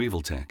survive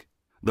weevil tech.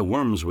 The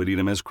worms would eat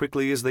him as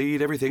quickly as they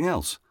eat everything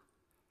else.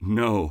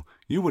 No,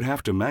 you would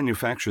have to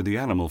manufacture the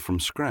animal from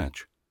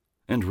scratch.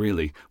 And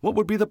really, what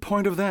would be the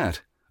point of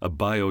that? A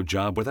bio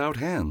job without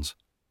hands.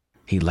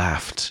 He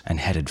laughed and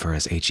headed for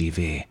his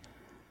HEV.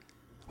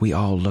 We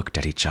all looked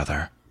at each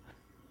other.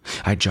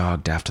 I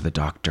jogged after the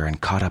doctor and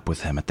caught up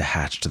with him at the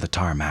hatch to the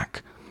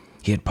tarmac.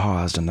 He had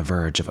paused on the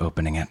verge of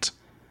opening it.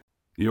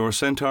 Your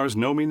centaurs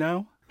know me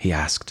now? He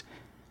asked.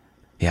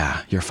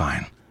 Yeah, you're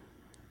fine.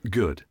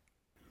 Good.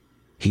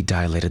 He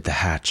dilated the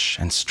hatch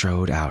and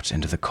strode out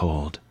into the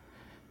cold.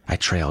 I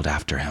trailed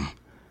after him.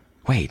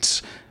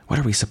 Wait, what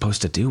are we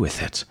supposed to do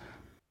with it?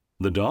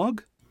 The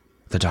dog?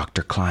 The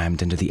doctor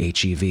climbed into the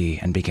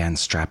HEV and began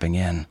strapping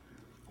in.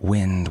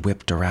 Wind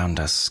whipped around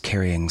us,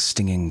 carrying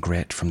stinging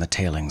grit from the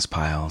tailings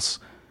piles.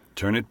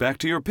 Turn it back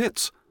to your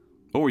pits.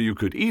 Or you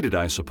could eat it,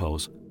 I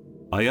suppose.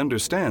 I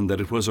understand that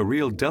it was a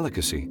real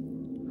delicacy.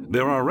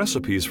 There are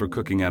recipes for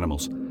cooking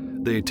animals.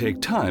 They take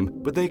time,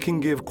 but they can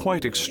give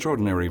quite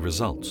extraordinary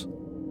results.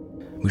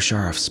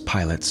 Musharraf's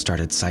pilot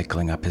started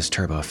cycling up his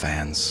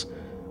turbofans.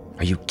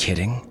 Are you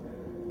kidding?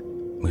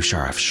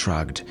 Musharraf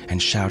shrugged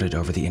and shouted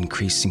over the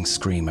increasing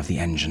scream of the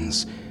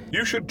engines.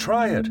 You should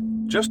try it.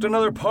 Just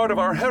another part of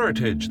our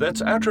heritage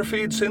that's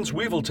atrophied since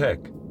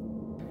Weeviltech.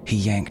 He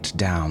yanked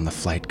down the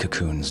flight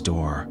cocoon's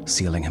door,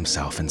 sealing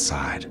himself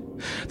inside.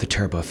 The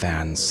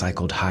turbofans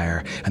cycled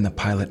higher, and the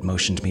pilot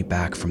motioned me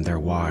back from their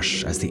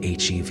wash as the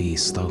HEV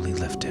slowly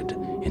lifted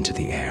into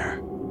the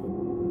air.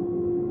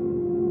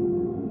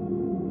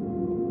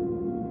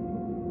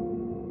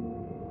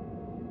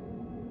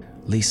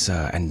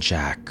 Lisa and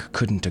Jack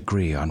couldn't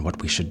agree on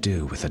what we should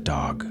do with the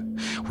dog.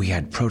 We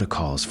had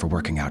protocols for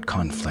working out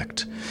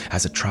conflict.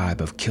 As a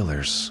tribe of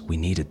killers, we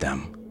needed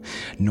them.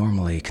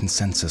 Normally,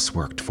 consensus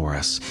worked for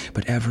us,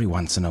 but every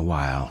once in a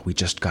while, we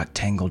just got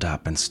tangled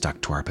up and stuck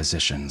to our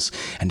positions,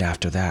 and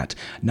after that,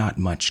 not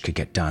much could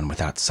get done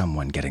without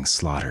someone getting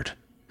slaughtered.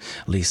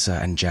 Lisa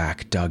and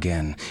Jack dug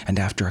in, and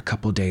after a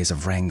couple days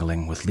of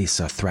wrangling, with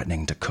Lisa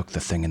threatening to cook the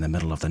thing in the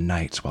middle of the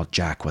night while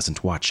Jack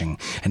wasn't watching,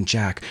 and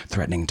Jack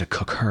threatening to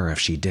cook her if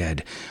she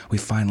did, we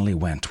finally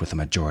went with a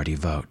majority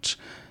vote.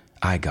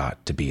 I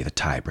got to be the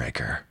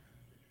tiebreaker.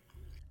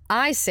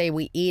 I say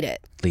we eat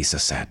it, Lisa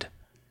said.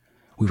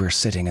 We were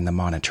sitting in the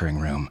monitoring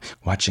room,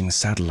 watching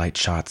satellite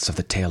shots of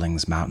the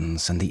Tailings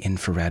Mountains and the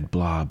infrared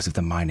blobs of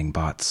the mining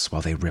bots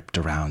while they ripped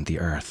around the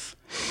Earth.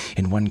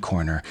 In one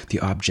corner, the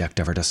object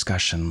of our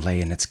discussion lay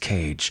in its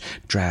cage,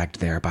 dragged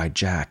there by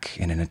Jack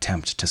in an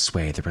attempt to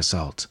sway the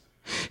result.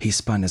 He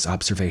spun his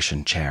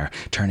observation chair,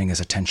 turning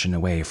his attention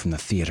away from the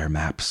theater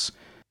maps.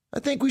 I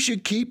think we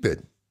should keep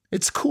it.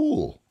 It's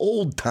cool.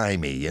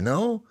 Old-timey, you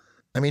know?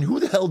 I mean, who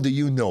the hell do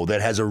you know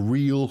that has a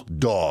real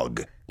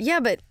dog?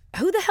 Yeah, but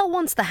who the hell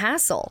wants the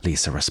hassle?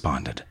 Lisa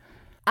responded.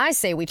 I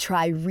say we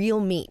try real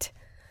meat.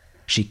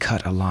 She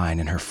cut a line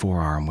in her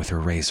forearm with her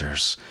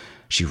razors.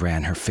 She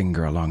ran her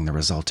finger along the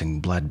resulting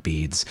blood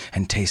beads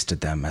and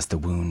tasted them as the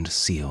wound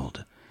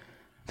sealed.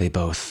 They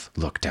both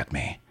looked at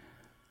me.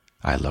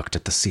 I looked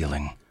at the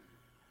ceiling.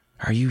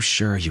 Are you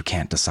sure you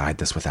can't decide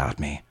this without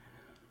me?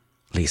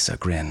 Lisa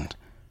grinned.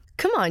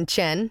 Come on,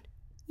 Chen.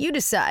 You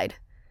decide.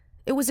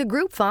 It was a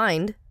group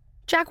find.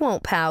 Jack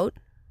won't pout,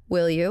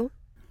 will you?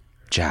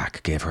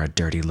 Jack gave her a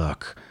dirty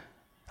look.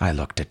 I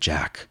looked at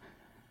Jack.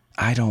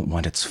 I don't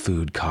want its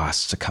food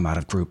costs to come out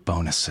of group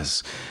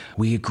bonuses.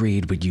 We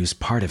agreed we'd use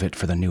part of it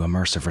for the new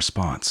Immersive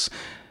Response.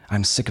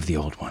 I'm sick of the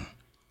old one.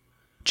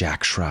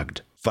 Jack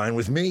shrugged. Fine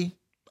with me.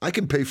 I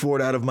can pay for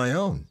it out of my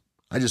own.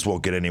 I just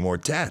won't get any more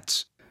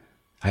tats.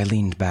 I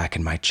leaned back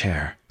in my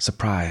chair,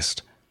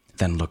 surprised,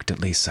 then looked at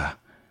Lisa.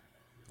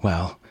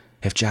 Well,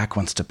 if Jack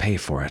wants to pay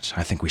for it,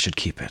 I think we should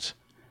keep it.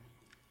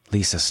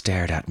 Lisa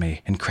stared at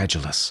me,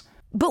 incredulous.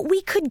 But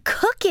we could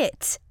cook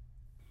it!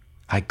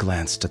 I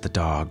glanced at the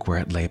dog where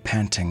it lay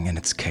panting in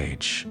its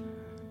cage.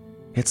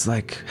 It's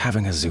like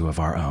having a zoo of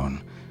our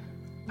own.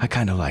 I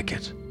kinda like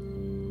it.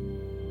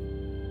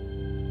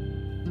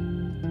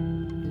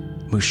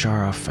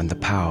 Musharraf and the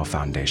POW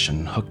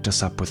Foundation hooked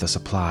us up with a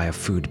supply of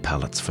food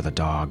pellets for the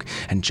dog,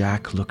 and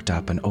Jack looked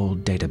up an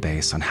old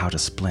database on how to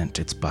splint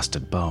its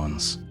busted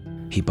bones.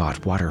 He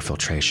bought water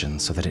filtration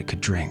so that it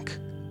could drink.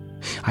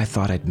 I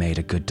thought I'd made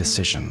a good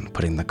decision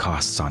putting the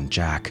costs on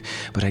Jack,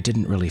 but I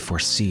didn't really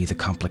foresee the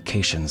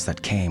complications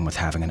that came with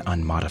having an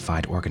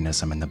unmodified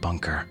organism in the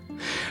bunker.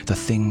 The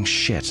thing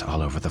shit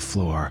all over the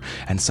floor,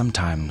 and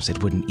sometimes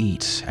it wouldn't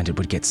eat and it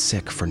would get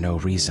sick for no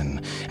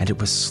reason, and it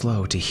was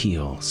slow to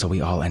heal, so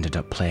we all ended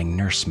up playing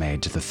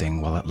nursemaid to the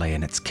thing while it lay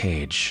in its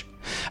cage.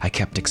 I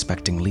kept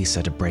expecting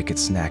Lisa to break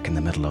its neck in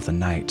the middle of the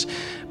night,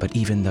 but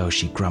even though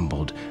she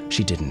grumbled,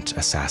 she didn't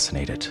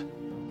assassinate it.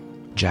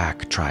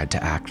 Jack tried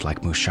to act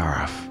like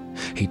Musharraf.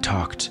 He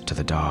talked to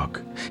the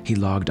dog. He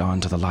logged on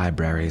to the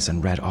libraries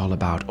and read all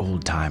about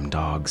old-time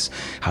dogs,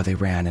 how they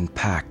ran in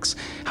packs,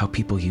 how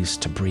people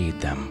used to breed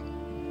them.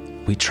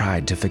 We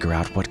tried to figure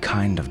out what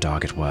kind of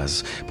dog it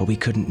was, but we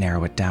couldn't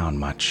narrow it down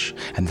much,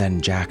 and then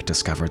Jack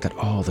discovered that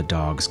all the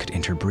dogs could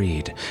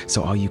interbreed,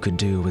 so all you could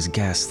do was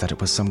guess that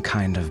it was some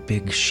kind of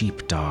big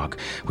sheep dog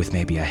with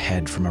maybe a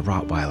head from a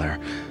Rottweiler,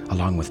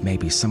 along with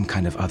maybe some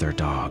kind of other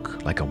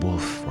dog, like a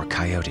wolf or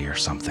coyote or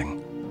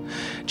something.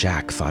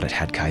 Jack thought it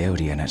had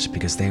coyote in it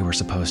because they were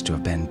supposed to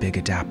have been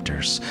big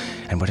adapters,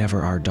 and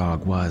whatever our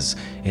dog was,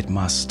 it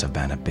must have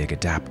been a big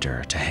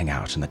adapter to hang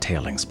out in the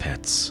tailings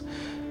pits.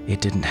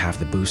 It didn't have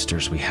the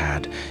boosters we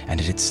had, and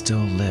it had still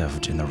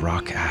lived in the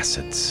rock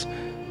acids.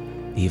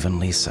 Even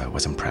Lisa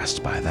was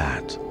impressed by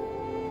that.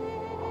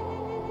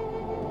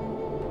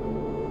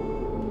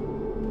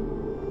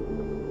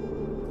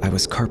 I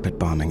was carpet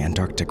bombing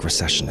Antarctic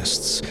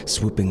recessionists,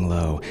 swooping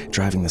low,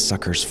 driving the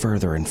suckers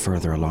further and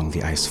further along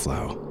the ice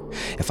floe.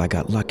 If I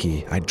got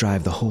lucky, I'd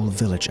drive the whole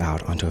village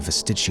out onto a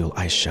vestigial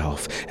ice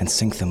shelf and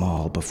sink them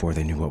all before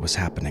they knew what was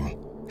happening.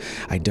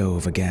 I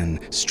dove again,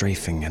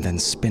 strafing and then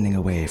spinning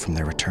away from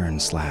their return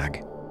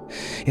slag.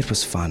 It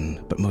was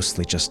fun, but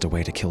mostly just a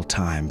way to kill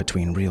time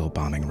between real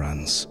bombing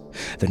runs.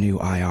 The new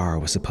IR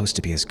was supposed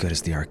to be as good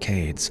as the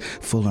arcades,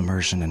 full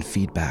immersion and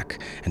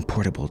feedback, and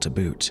portable to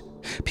boot.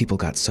 People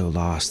got so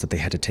lost that they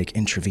had to take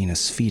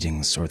intravenous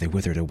feedings or they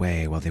withered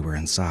away while they were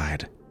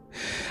inside.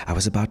 I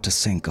was about to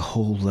sink a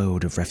whole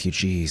load of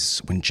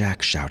refugees when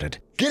Jack shouted,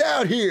 "Get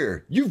out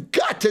here! You've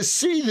got to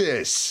see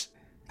this!"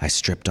 I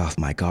stripped off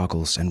my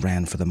goggles and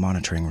ran for the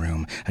monitoring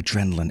room,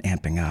 adrenaline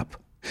amping up.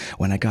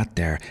 When I got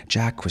there,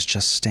 Jack was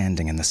just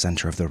standing in the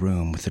center of the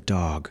room with the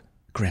dog,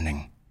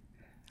 grinning.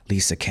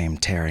 Lisa came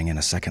tearing in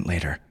a second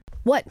later.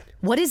 What?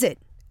 What is it?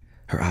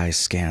 Her eyes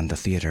scanned the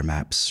theater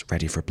maps,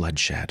 ready for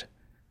bloodshed.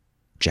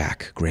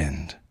 Jack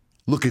grinned.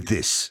 "Look at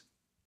this."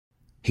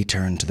 He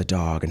turned to the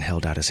dog and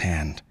held out his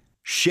hand.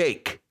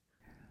 "Shake."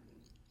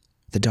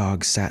 The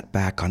dog sat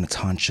back on its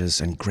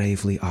haunches and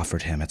gravely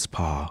offered him its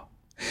paw.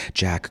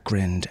 Jack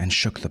grinned and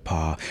shook the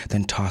paw,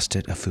 then tossed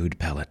it a food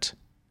pellet.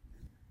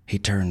 He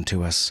turned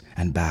to us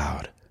and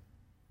bowed.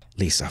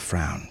 Lisa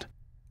frowned.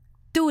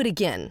 Do it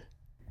again.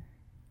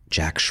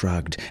 Jack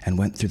shrugged and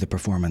went through the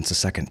performance a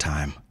second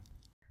time.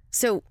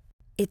 So,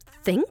 it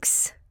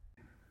thinks?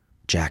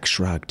 Jack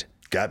shrugged.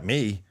 "Got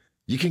me.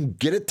 You can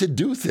get it to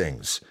do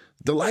things.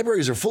 The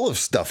libraries are full of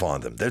stuff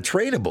on them. They're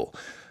trainable.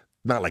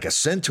 Not like a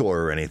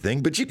centaur or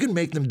anything, but you can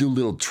make them do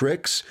little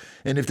tricks.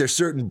 And if they're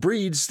certain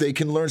breeds, they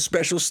can learn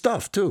special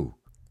stuff, too."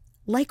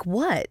 Like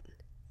what?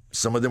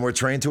 Some of them were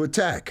trained to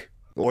attack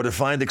or to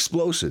find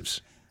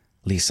explosives.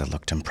 Lisa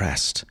looked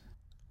impressed.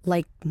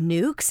 Like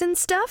nukes and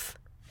stuff?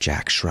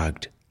 Jack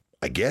shrugged.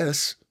 "I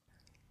guess."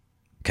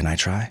 "Can I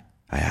try?"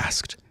 I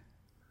asked.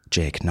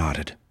 Jake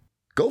nodded.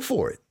 "Go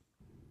for it."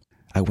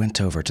 I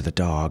went over to the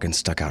dog and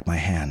stuck out my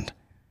hand.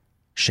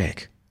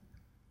 "Shake."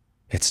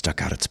 It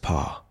stuck out its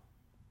paw.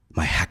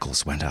 My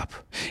hackles went up.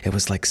 It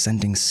was like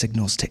sending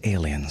signals to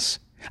aliens.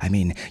 I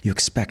mean, you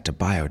expect a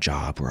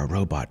biojob or a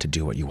robot to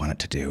do what you want it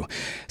to do.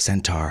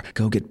 Centaur,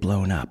 go get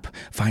blown up.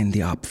 Find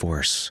the op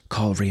force.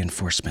 Call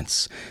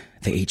reinforcements.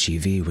 The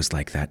HEV was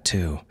like that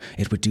too.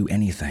 It would do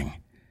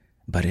anything.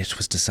 But it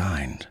was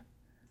designed.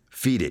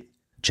 "Feed it,"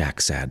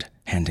 Jack said,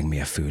 handing me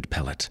a food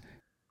pellet.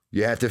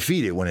 "You have to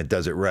feed it when it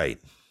does it right."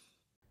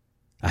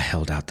 I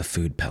held out the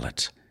food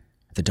pellet.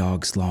 The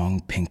dog's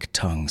long pink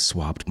tongue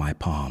swabbed my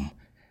palm.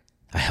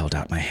 I held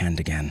out my hand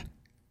again.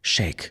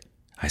 "Shake,"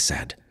 I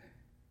said.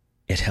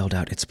 It held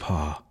out its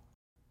paw.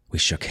 We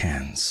shook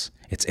hands.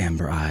 Its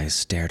amber eyes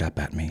stared up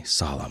at me,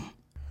 solemn.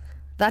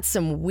 That's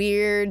some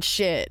weird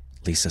shit,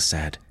 Lisa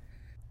said.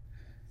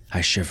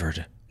 I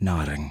shivered,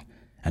 nodding,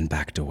 and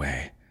backed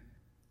away.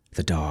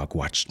 The dog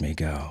watched me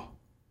go.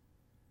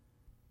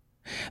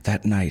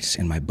 That night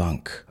in my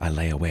bunk, I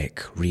lay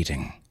awake,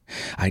 reading.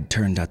 I'd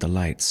turned out the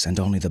lights, and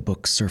only the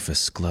book's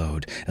surface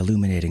glowed,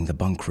 illuminating the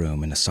bunk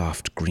room in a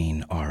soft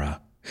green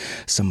aura.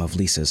 Some of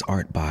Lisa's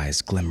art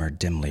buys glimmered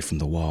dimly from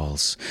the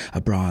walls, a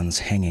bronze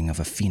hanging of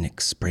a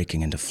phoenix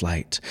breaking into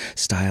flight,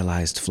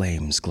 stylized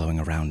flames glowing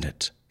around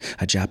it,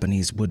 a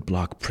Japanese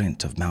woodblock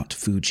print of Mount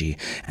Fuji,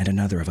 and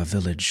another of a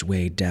village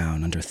weighed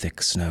down under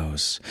thick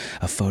snows,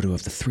 a photo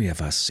of the three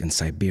of us in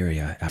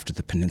Siberia after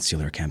the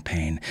Peninsular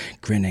Campaign,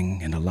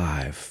 grinning and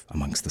alive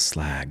amongst the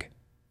slag.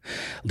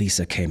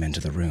 Lisa came into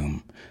the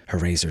room. Her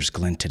razors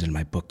glinted in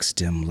my book's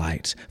dim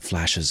light,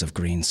 flashes of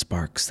green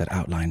sparks that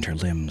outlined her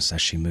limbs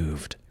as she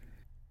moved.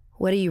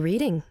 What are you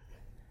reading?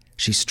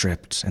 She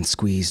stripped and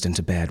squeezed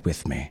into bed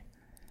with me.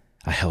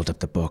 I held up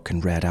the book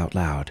and read out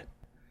loud.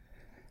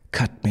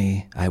 Cut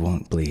me, I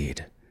won't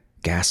bleed.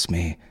 Gas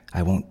me,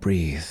 I won't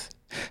breathe.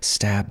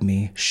 Stab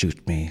me,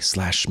 shoot me,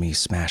 slash me,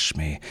 smash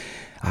me.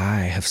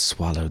 I have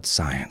swallowed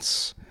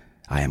science.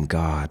 I am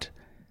God,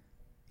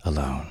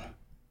 alone.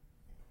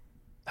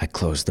 I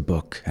closed the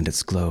book, and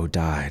its glow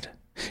died.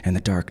 In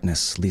the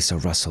darkness, Lisa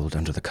rustled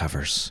under the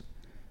covers.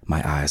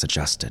 My eyes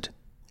adjusted.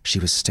 She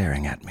was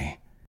staring at me.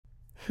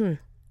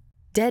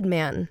 Dead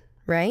man,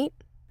 right?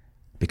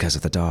 Because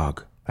of the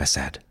dog, I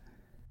said.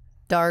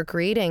 Dark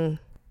reading.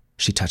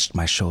 She touched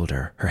my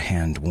shoulder, her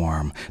hand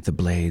warm, the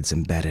blades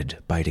embedded,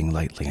 biting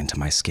lightly into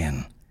my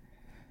skin.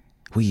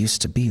 We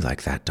used to be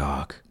like that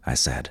dog, I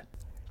said.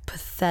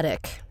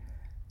 Pathetic.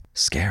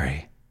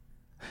 Scary.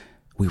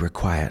 We were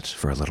quiet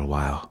for a little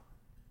while.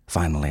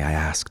 Finally, I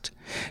asked,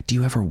 do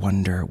you ever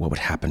wonder what would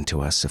happen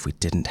to us if we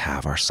didn't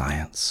have our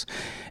science?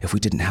 If we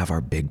didn't have our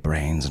big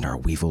brains and our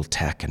weevil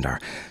tech and our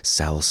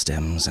cell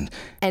stems and...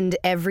 And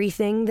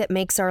everything that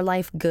makes our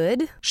life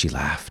good? She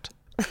laughed.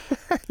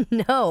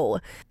 No.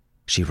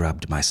 She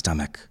rubbed my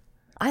stomach.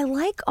 I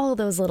like all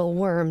those little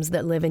worms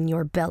that live in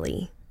your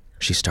belly.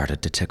 She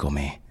started to tickle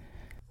me.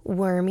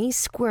 Wormy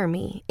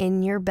squirmy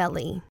in your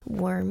belly.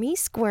 Wormy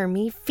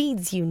squirmy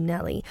feeds you,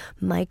 Nelly.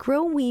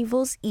 Micro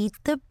weevils eat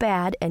the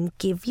bad and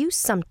give you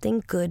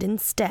something good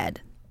instead.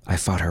 I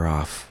fought her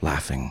off,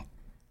 laughing.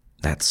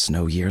 That's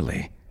no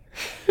yearly.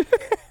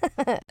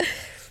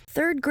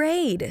 3rd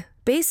grade.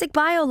 Basic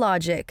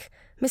biologic.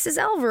 Mrs.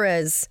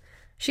 Alvarez.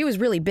 She was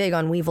really big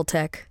on weevil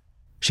tech.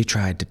 She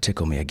tried to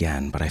tickle me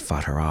again, but I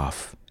fought her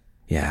off.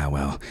 Yeah,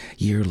 well,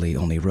 Yearly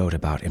only wrote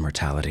about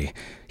immortality.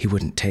 He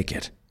wouldn't take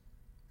it.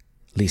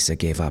 Lisa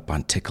gave up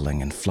on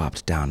tickling and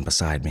flopped down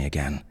beside me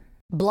again.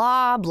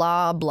 Blah,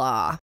 blah,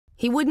 blah.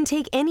 He wouldn't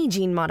take any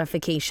gene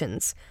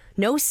modifications.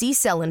 No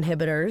C-cell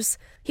inhibitors.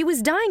 He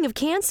was dying of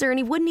cancer and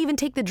he wouldn't even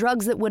take the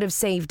drugs that would have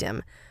saved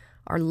him.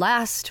 Our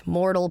last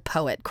mortal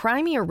poet.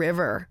 Cry me a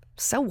river.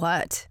 So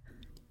what?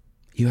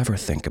 You ever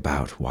think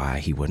about why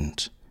he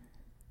wouldn't?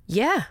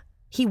 Yeah,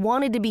 he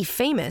wanted to be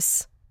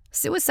famous.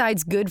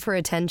 Suicide's good for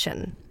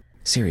attention.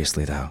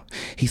 Seriously, though,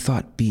 he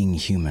thought being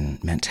human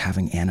meant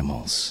having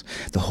animals,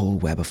 the whole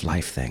web of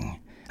life thing.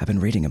 I've been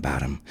reading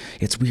about him.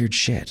 It's weird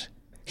shit.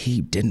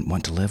 He didn't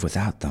want to live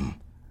without them.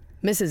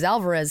 Mrs.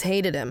 Alvarez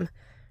hated him.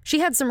 She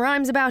had some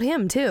rhymes about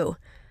him, too.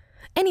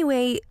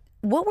 Anyway,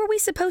 what were we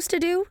supposed to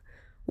do?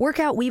 Work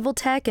out weevil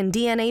tech and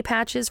DNA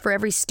patches for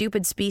every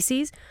stupid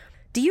species?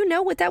 Do you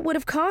know what that would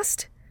have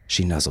cost?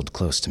 She nuzzled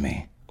close to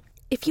me.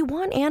 If you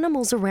want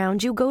animals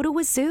around you, go to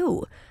a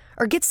zoo.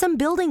 Or get some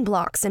building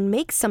blocks and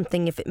make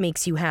something if it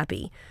makes you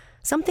happy.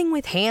 Something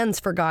with hands,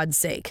 for God's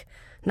sake.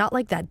 Not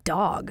like that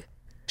dog.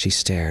 She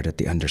stared at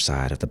the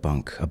underside of the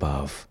bunk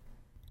above.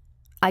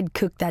 I'd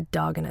cook that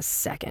dog in a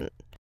second.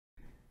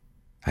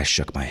 I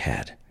shook my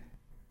head.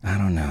 I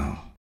don't know.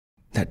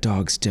 That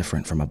dog's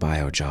different from a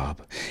bio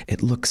job.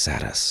 It looks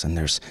at us, and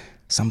there's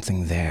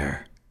something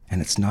there.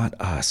 And it's not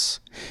us.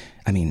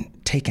 I mean,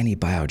 take any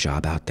bio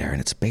job out there,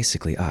 and it's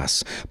basically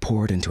us,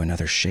 poured into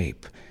another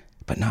shape.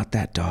 But not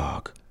that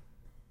dog.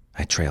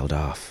 I trailed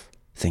off,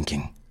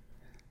 thinking.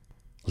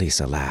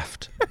 Lisa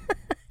laughed.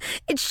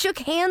 It shook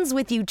hands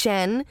with you,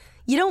 Jen.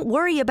 You don't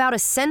worry about a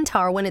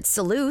centaur when it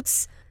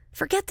salutes.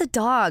 Forget the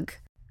dog.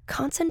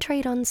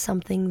 Concentrate on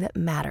something that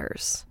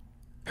matters.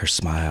 Her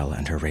smile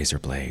and her razor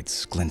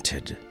blades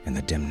glinted in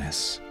the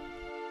dimness.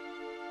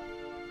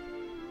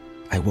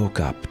 I woke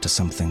up to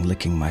something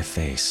licking my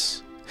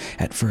face.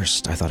 At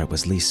first, I thought it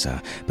was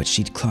Lisa, but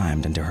she'd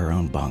climbed into her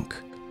own bunk.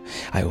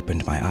 I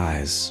opened my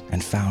eyes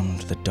and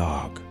found the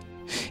dog.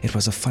 It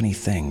was a funny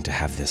thing to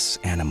have this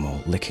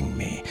animal licking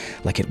me,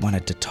 like it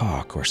wanted to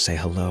talk or say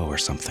hello or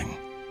something.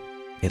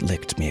 It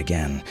licked me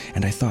again,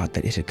 and I thought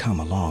that it had come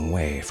a long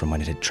way from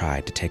when it had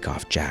tried to take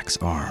off Jack's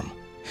arm.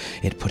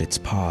 It put its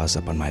paws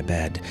up on my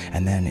bed,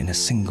 and then in a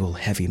single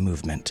heavy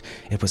movement,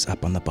 it was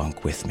up on the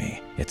bunk with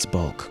me, its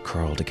bulk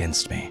curled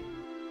against me.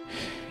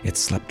 It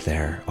slept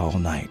there all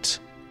night.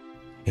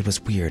 It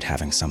was weird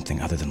having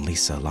something other than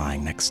Lisa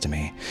lying next to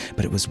me,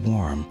 but it was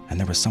warm, and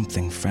there was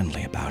something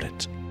friendly about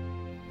it.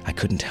 I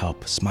couldn't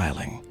help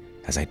smiling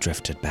as I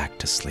drifted back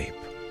to sleep.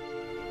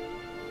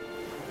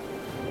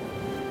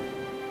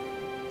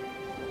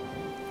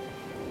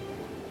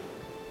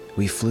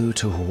 We flew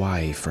to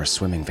Hawaii for a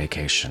swimming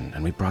vacation,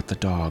 and we brought the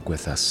dog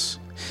with us.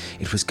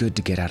 It was good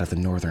to get out of the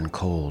northern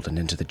cold and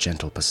into the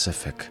gentle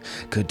Pacific,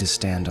 good to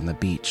stand on the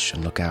beach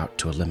and look out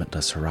to a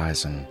limitless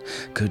horizon,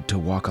 good to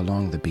walk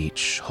along the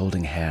beach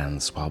holding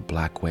hands while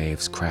black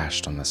waves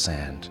crashed on the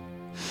sand.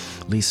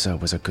 Lisa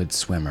was a good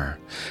swimmer.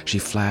 She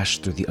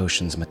flashed through the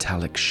ocean's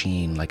metallic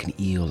sheen like an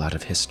eel out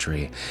of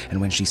history,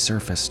 and when she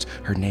surfaced,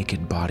 her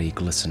naked body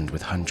glistened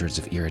with hundreds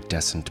of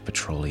iridescent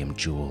petroleum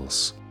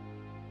jewels.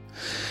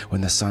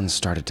 When the sun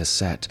started to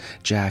set,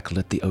 Jack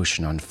lit the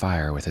ocean on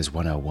fire with his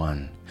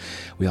 101.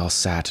 We all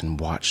sat and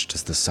watched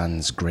as the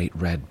sun's great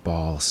red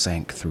ball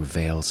sank through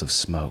veils of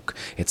smoke,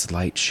 its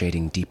light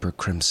shading deeper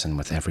crimson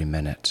with every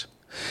minute.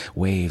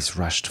 Waves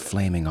rushed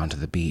flaming onto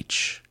the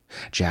beach.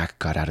 Jack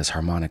got out his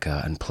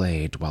harmonica and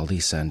played while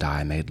Lisa and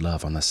I made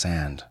love on the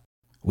sand.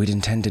 We'd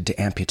intended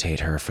to amputate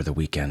her for the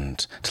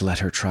weekend, to let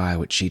her try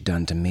what she'd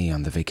done to me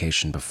on the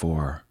vacation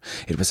before.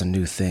 It was a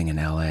new thing in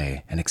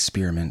L.A., an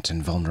experiment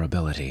in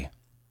vulnerability.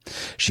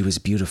 She was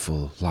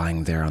beautiful,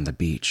 lying there on the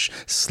beach,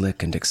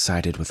 slick and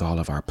excited with all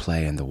of our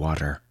play in the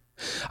water.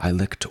 I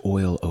licked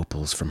oil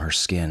opals from her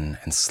skin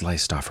and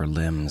sliced off her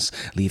limbs,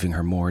 leaving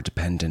her more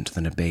dependent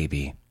than a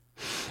baby.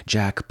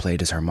 Jack played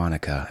his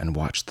harmonica and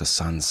watched the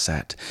sun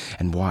set,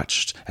 and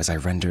watched as I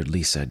rendered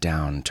Lisa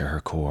down to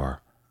her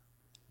core.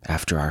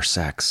 After our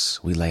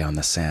sex, we lay on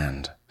the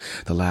sand.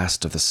 The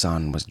last of the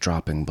sun was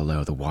dropping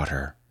below the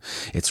water.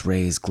 Its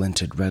rays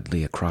glinted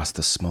redly across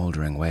the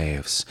smoldering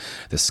waves.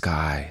 The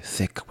sky,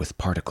 thick with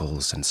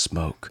particles and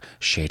smoke,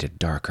 shaded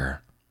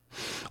darker.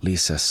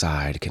 Lisa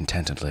sighed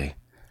contentedly.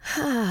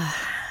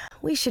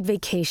 We should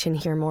vacation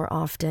here more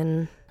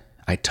often.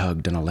 I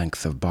tugged on a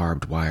length of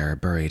barbed wire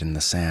buried in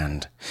the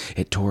sand.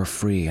 It tore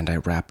free, and I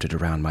wrapped it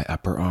around my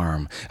upper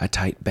arm, a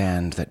tight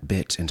band that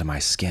bit into my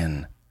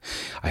skin.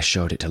 I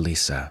showed it to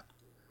Lisa.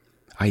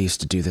 I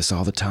used to do this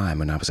all the time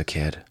when I was a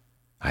kid.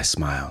 I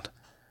smiled.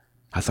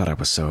 I thought I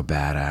was so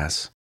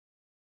badass.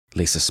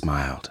 Lisa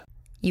smiled.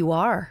 You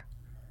are.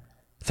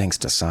 Thanks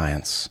to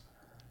science.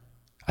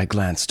 I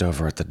glanced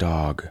over at the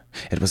dog.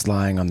 It was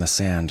lying on the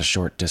sand a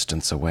short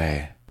distance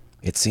away.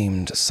 It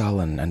seemed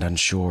sullen and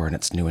unsure in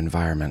its new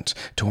environment,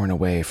 torn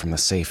away from the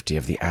safety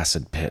of the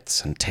acid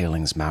pits and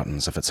tailings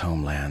mountains of its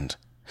homeland.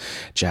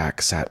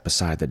 Jack sat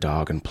beside the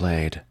dog and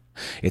played.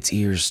 Its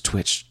ears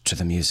twitched to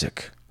the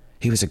music.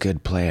 He was a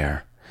good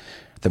player.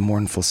 The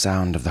mournful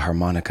sound of the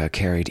harmonica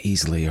carried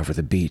easily over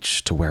the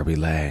beach to where we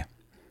lay.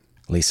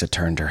 Lisa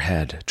turned her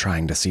head,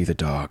 trying to see the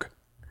dog.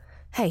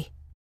 Hey,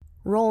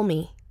 roll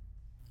me.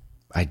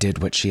 I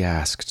did what she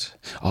asked.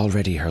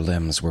 Already her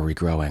limbs were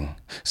regrowing,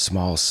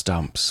 small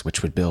stumps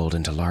which would build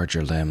into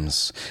larger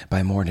limbs.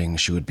 By morning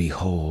she would be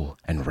whole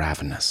and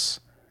ravenous.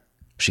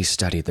 She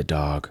studied the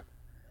dog.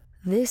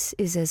 This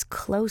is as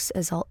close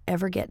as I'll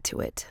ever get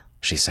to it,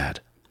 she said.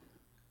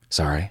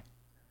 Sorry?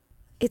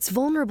 It's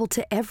vulnerable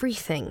to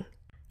everything.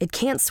 It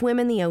can't swim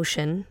in the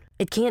ocean.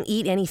 It can't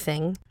eat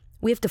anything.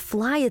 We have to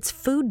fly its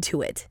food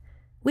to it.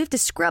 We have to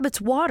scrub its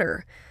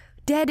water.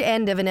 Dead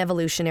end of an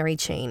evolutionary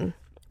chain.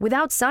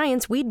 Without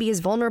science, we'd be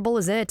as vulnerable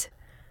as it.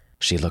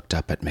 She looked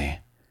up at me.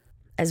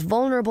 As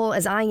vulnerable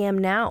as I am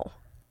now.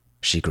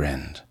 She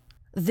grinned.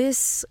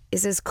 This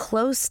is as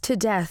close to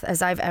death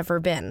as I've ever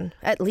been,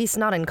 at least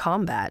not in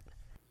combat.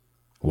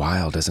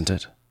 Wild, isn't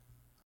it?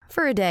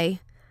 For a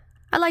day.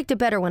 I liked it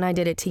better when I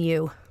did it to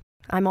you.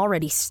 I'm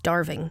already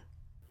starving.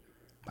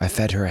 I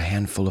fed her a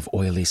handful of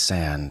oily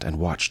sand and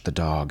watched the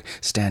dog,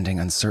 standing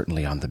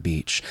uncertainly on the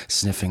beach,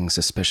 sniffing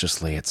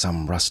suspiciously at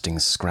some rusting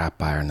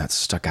scrap iron that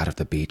stuck out of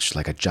the beach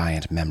like a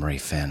giant memory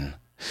fin.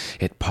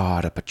 It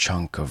pawed up a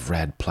chunk of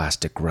red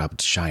plastic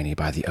rubbed shiny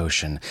by the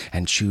ocean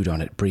and chewed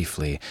on it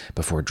briefly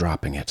before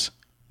dropping it.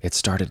 It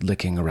started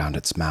licking around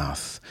its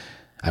mouth.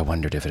 I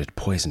wondered if it had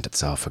poisoned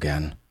itself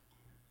again.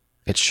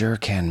 It sure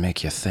can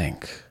make you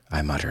think,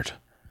 I muttered.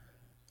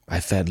 I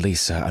fed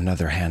Lisa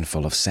another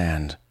handful of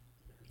sand.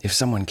 If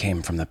someone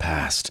came from the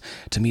past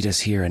to meet us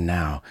here and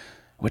now,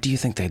 what do you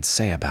think they'd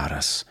say about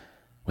us?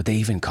 Would they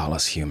even call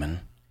us human?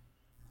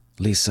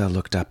 Lisa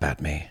looked up at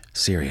me,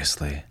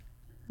 seriously.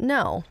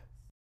 No.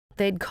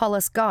 They'd call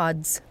us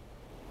gods.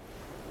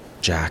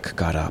 Jack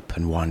got up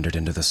and wandered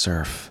into the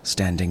surf,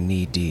 standing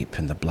knee-deep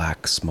in the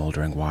black,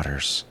 smoldering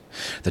waters.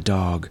 The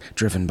dog,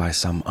 driven by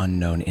some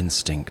unknown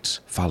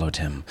instinct, followed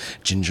him,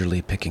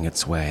 gingerly picking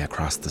its way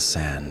across the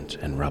sand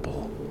and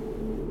rubble.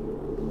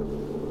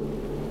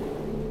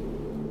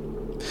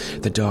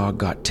 The dog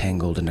got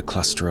tangled in a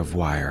cluster of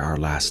wire our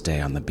last day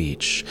on the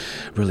beach,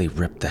 really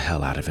ripped the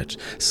hell out of it,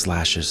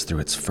 slashes through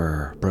its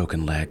fur,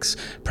 broken legs,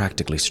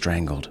 practically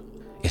strangled.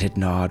 It had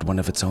gnawed one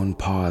of its own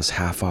paws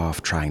half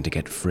off trying to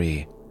get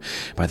free.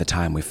 By the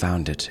time we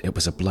found it, it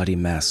was a bloody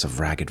mess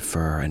of ragged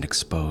fur and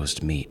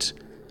exposed meat.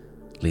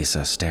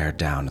 Lisa stared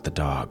down at the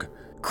dog.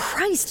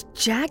 Christ,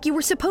 Jack, you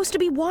were supposed to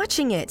be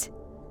watching it.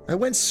 I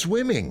went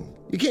swimming.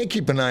 You can't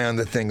keep an eye on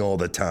the thing all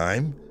the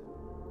time.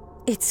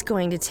 It's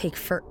going to take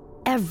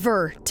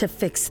forever to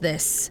fix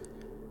this.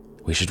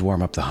 We should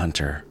warm up the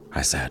hunter,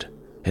 I said.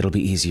 It'll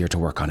be easier to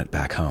work on it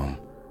back home.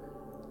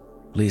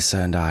 Lisa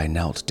and I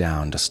knelt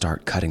down to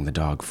start cutting the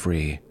dog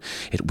free.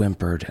 It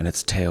whimpered and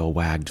its tail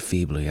wagged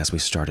feebly as we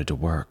started to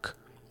work.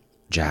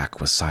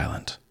 Jack was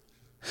silent.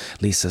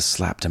 Lisa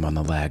slapped him on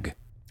the leg.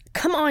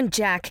 Come on,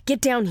 Jack,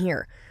 get down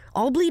here.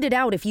 I'll bleed it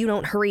out if you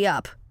don't hurry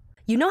up.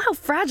 You know how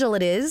fragile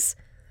it is.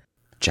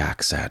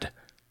 Jack said.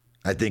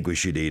 I think we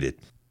should eat it.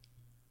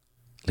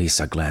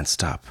 Lisa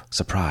glanced up,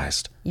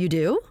 surprised. You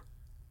do?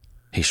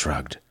 He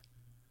shrugged.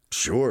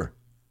 Sure.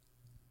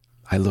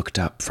 I looked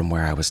up from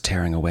where I was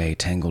tearing away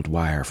tangled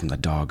wire from the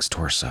dog's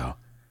torso.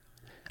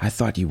 I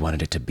thought you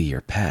wanted it to be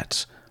your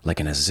pet, like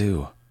in a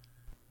zoo.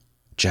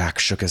 Jack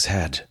shook his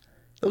head.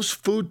 Those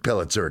food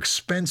pellets are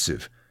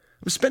expensive.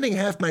 I'm spending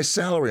half my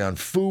salary on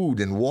food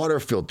and water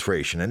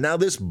filtration, and now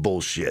this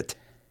bullshit.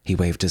 He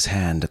waved his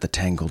hand at the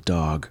tangled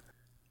dog.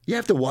 You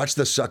have to watch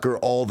the sucker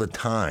all the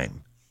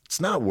time.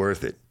 It's not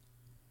worth it.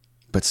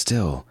 But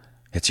still,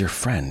 it's your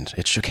friend.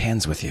 It shook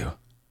hands with you.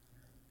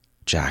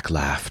 Jack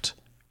laughed.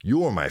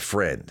 You're my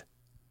friend.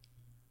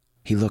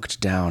 He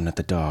looked down at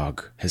the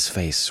dog, his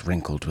face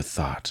wrinkled with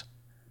thought.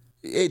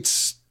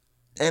 It's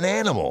an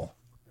animal.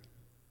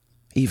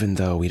 Even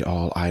though we'd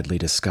all idly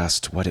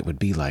discussed what it would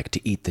be like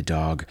to eat the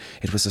dog,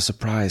 it was a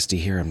surprise to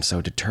hear him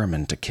so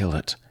determined to kill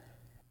it.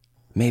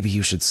 Maybe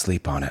you should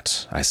sleep on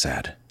it, I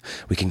said.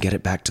 We can get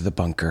it back to the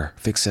bunker,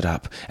 fix it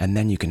up, and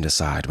then you can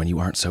decide when you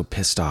aren't so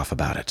pissed off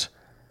about it.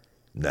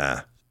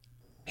 Nah.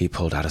 He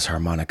pulled out his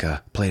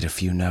harmonica, played a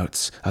few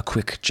notes, a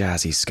quick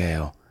jazzy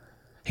scale.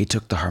 He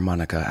took the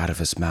harmonica out of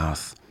his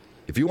mouth.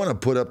 If you want to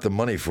put up the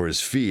money for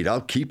his feed,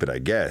 I'll keep it, I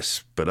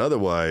guess. But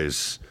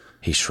otherwise...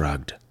 He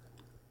shrugged.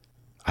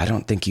 I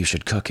don't think you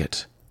should cook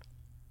it.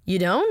 You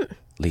don't?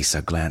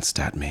 Lisa glanced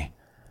at me.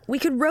 We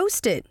could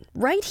roast it,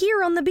 right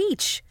here on the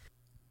beach.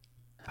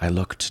 I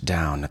looked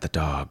down at the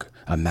dog,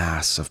 a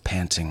mass of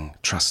panting,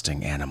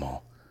 trusting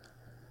animal.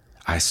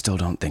 I still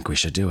don't think we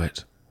should do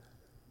it.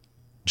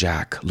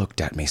 Jack looked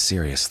at me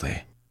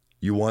seriously.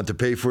 You want to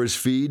pay for his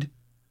feed?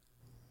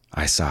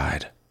 I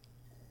sighed.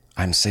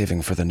 I'm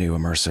saving for the new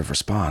Immersive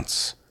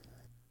Response.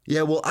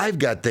 Yeah, well, I've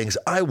got things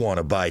I want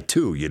to buy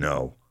too, you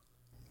know.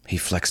 He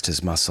flexed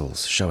his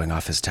muscles, showing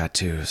off his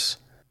tattoos.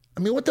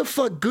 I mean, what the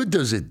fuck good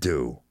does it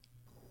do?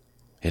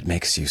 It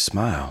makes you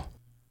smile.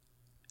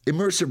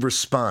 Immersive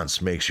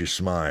Response makes you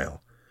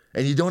smile.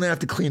 And you don't have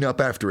to clean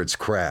up after it's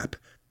crap.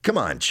 Come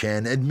on,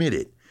 Chen, admit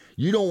it.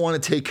 You don't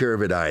want to take care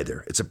of it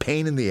either. It's a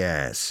pain in the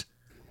ass.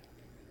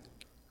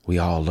 We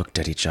all looked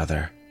at each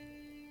other,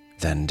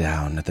 then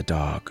down at the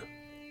dog.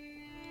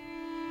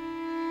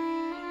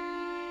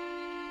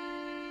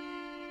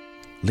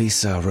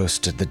 Lisa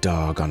roasted the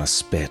dog on a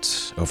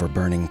spit over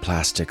burning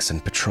plastics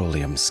and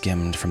petroleum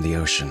skimmed from the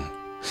ocean.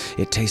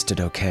 It tasted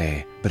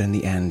okay, but in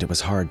the end it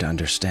was hard to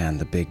understand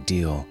the big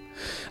deal.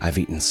 I've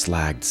eaten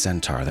slagged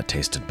centaur that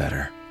tasted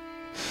better.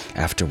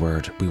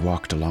 Afterward, we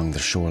walked along the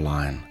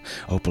shoreline.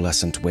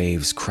 Opalescent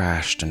waves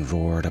crashed and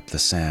roared up the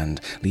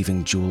sand,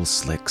 leaving jewel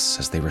slicks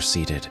as they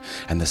receded,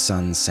 and the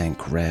sun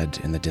sank red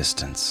in the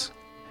distance.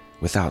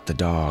 Without the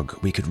dog,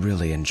 we could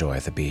really enjoy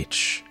the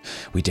beach.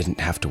 We didn't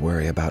have to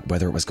worry about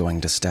whether it was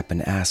going to step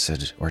in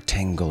acid or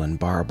tangle in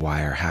barbed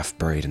wire half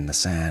buried in the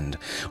sand,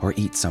 or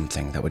eat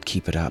something that would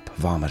keep it up,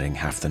 vomiting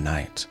half the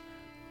night.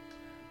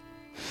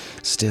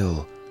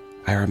 Still,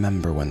 I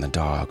remember when the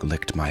dog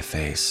licked my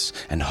face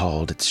and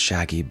hauled its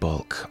shaggy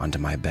bulk onto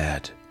my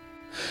bed.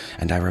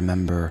 And I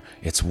remember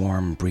its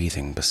warm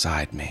breathing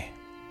beside me.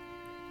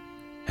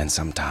 And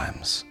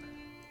sometimes,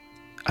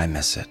 I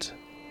miss it.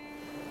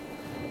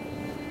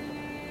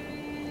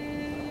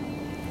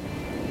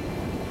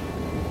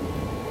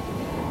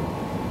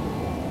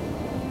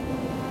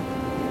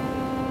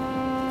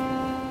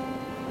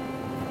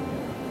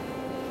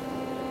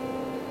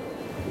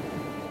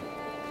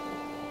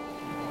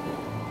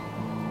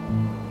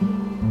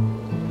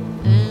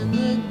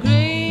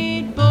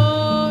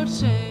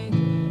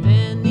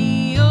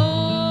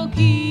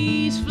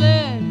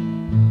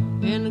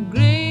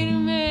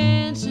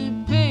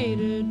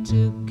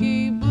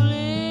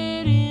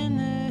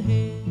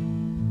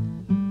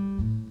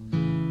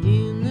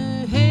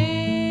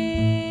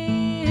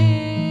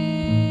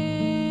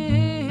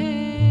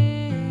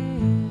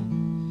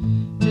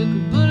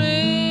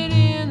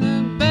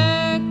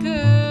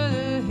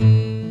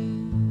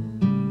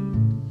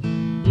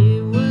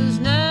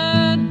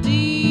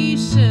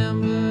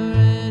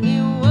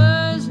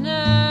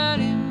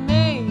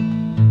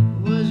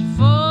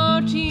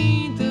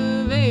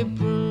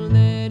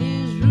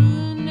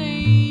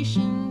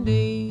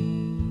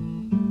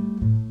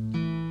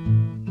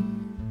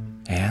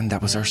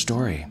 That was our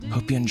story.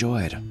 Hope you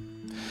enjoyed.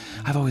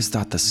 I've always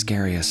thought the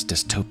scariest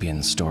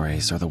dystopian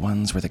stories are the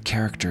ones where the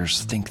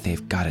characters think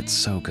they've got it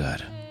so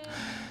good.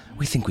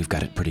 We think we've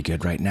got it pretty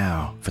good right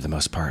now, for the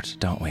most part,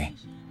 don't we?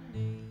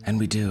 And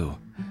we do,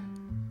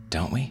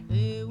 don't we?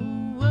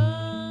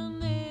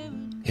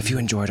 If you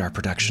enjoyed our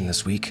production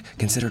this week,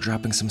 consider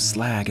dropping some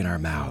slag in our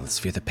mouths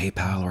via the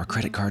PayPal or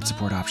credit card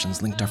support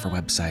options linked off our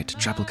website,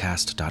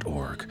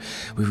 Drabblecast.org.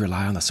 We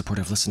rely on the support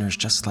of listeners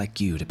just like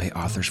you to pay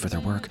authors for their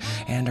work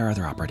and our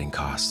other operating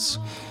costs.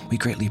 We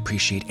greatly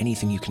appreciate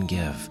anything you can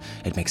give.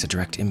 It makes a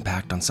direct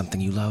impact on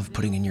something you love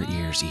putting in your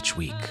ears each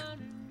week.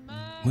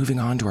 Moving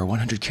on to our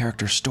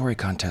 100-character story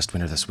contest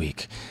winner this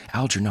week,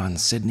 Algernon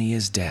Sidney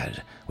is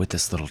dead, with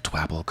this little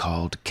twabble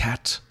called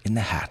Cat in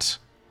the Hat.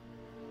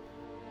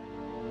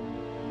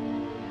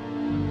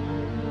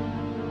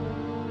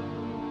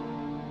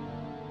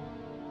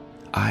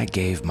 I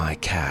gave my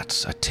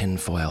cat a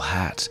tinfoil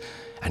hat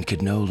and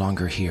could no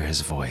longer hear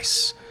his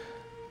voice,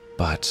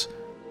 but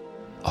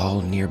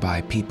all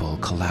nearby people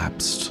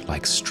collapsed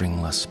like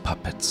stringless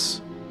puppets.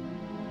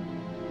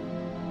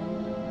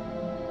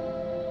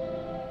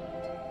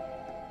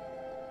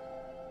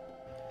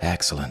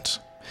 Excellent.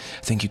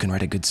 Think you can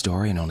write a good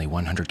story in only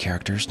 100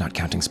 characters, not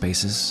counting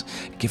spaces?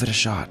 Give it a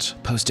shot.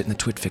 Post it in the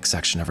TwitFix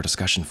section of our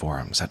discussion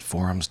forums at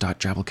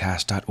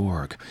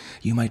forums.drabblecast.org.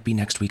 You might be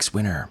next week's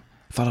winner.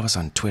 Follow us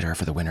on Twitter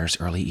for the winners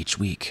early each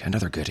week and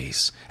other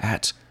goodies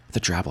at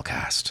the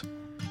Drabblecast.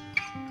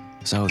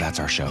 So that's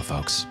our show,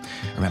 folks.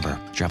 Remember,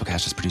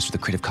 Drabblecast is produced with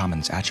a Creative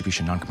Commons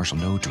Attribution Non-Commercial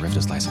No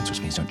Derivatives license, which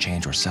means don't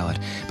change or sell it,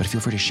 but feel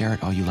free to share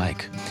it all you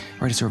like.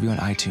 Write us a review on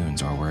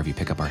iTunes or wherever you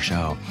pick up our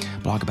show.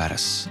 Blog about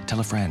us,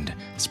 tell a friend,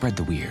 spread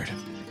the weird.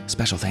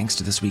 Special thanks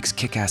to this week's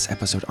kick-ass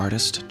episode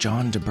artist,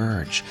 John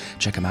DeBurge.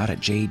 Check him out at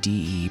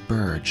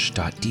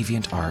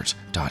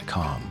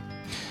jdeburge.deviantart.com.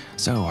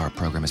 So, our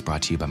program is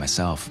brought to you by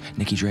myself,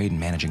 Nikki Drayden,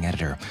 managing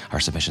editor,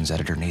 our submissions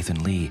editor,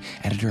 Nathan Lee,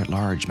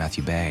 editor-at-large,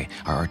 Matthew Bay,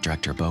 our art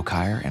director, Bo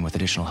Kyer, and with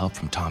additional help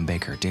from Tom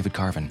Baker, David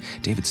Carvin,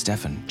 David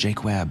Steffen,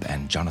 Jake Webb,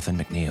 and Jonathan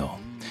McNeil.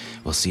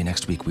 We'll see you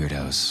next week,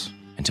 weirdos.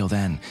 Until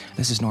then,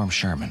 this is Norm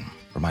Sherman,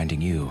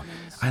 reminding you,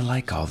 I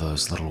like all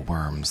those little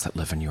worms that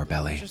live in your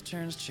belly. Just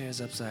turns chairs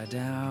upside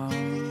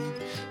down.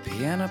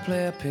 Piano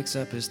player picks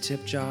up his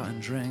tip jar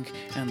and drink,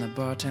 and the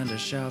bartender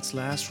shouts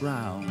last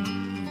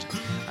round.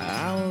 An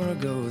hour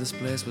ago this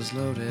place was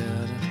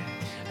loaded,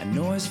 and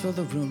noise filled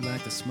the room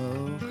like the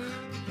smoke,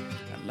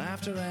 and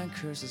laughter and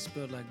curses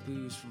spilled like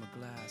booze from a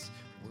glass.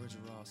 Words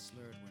are all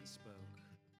slurred when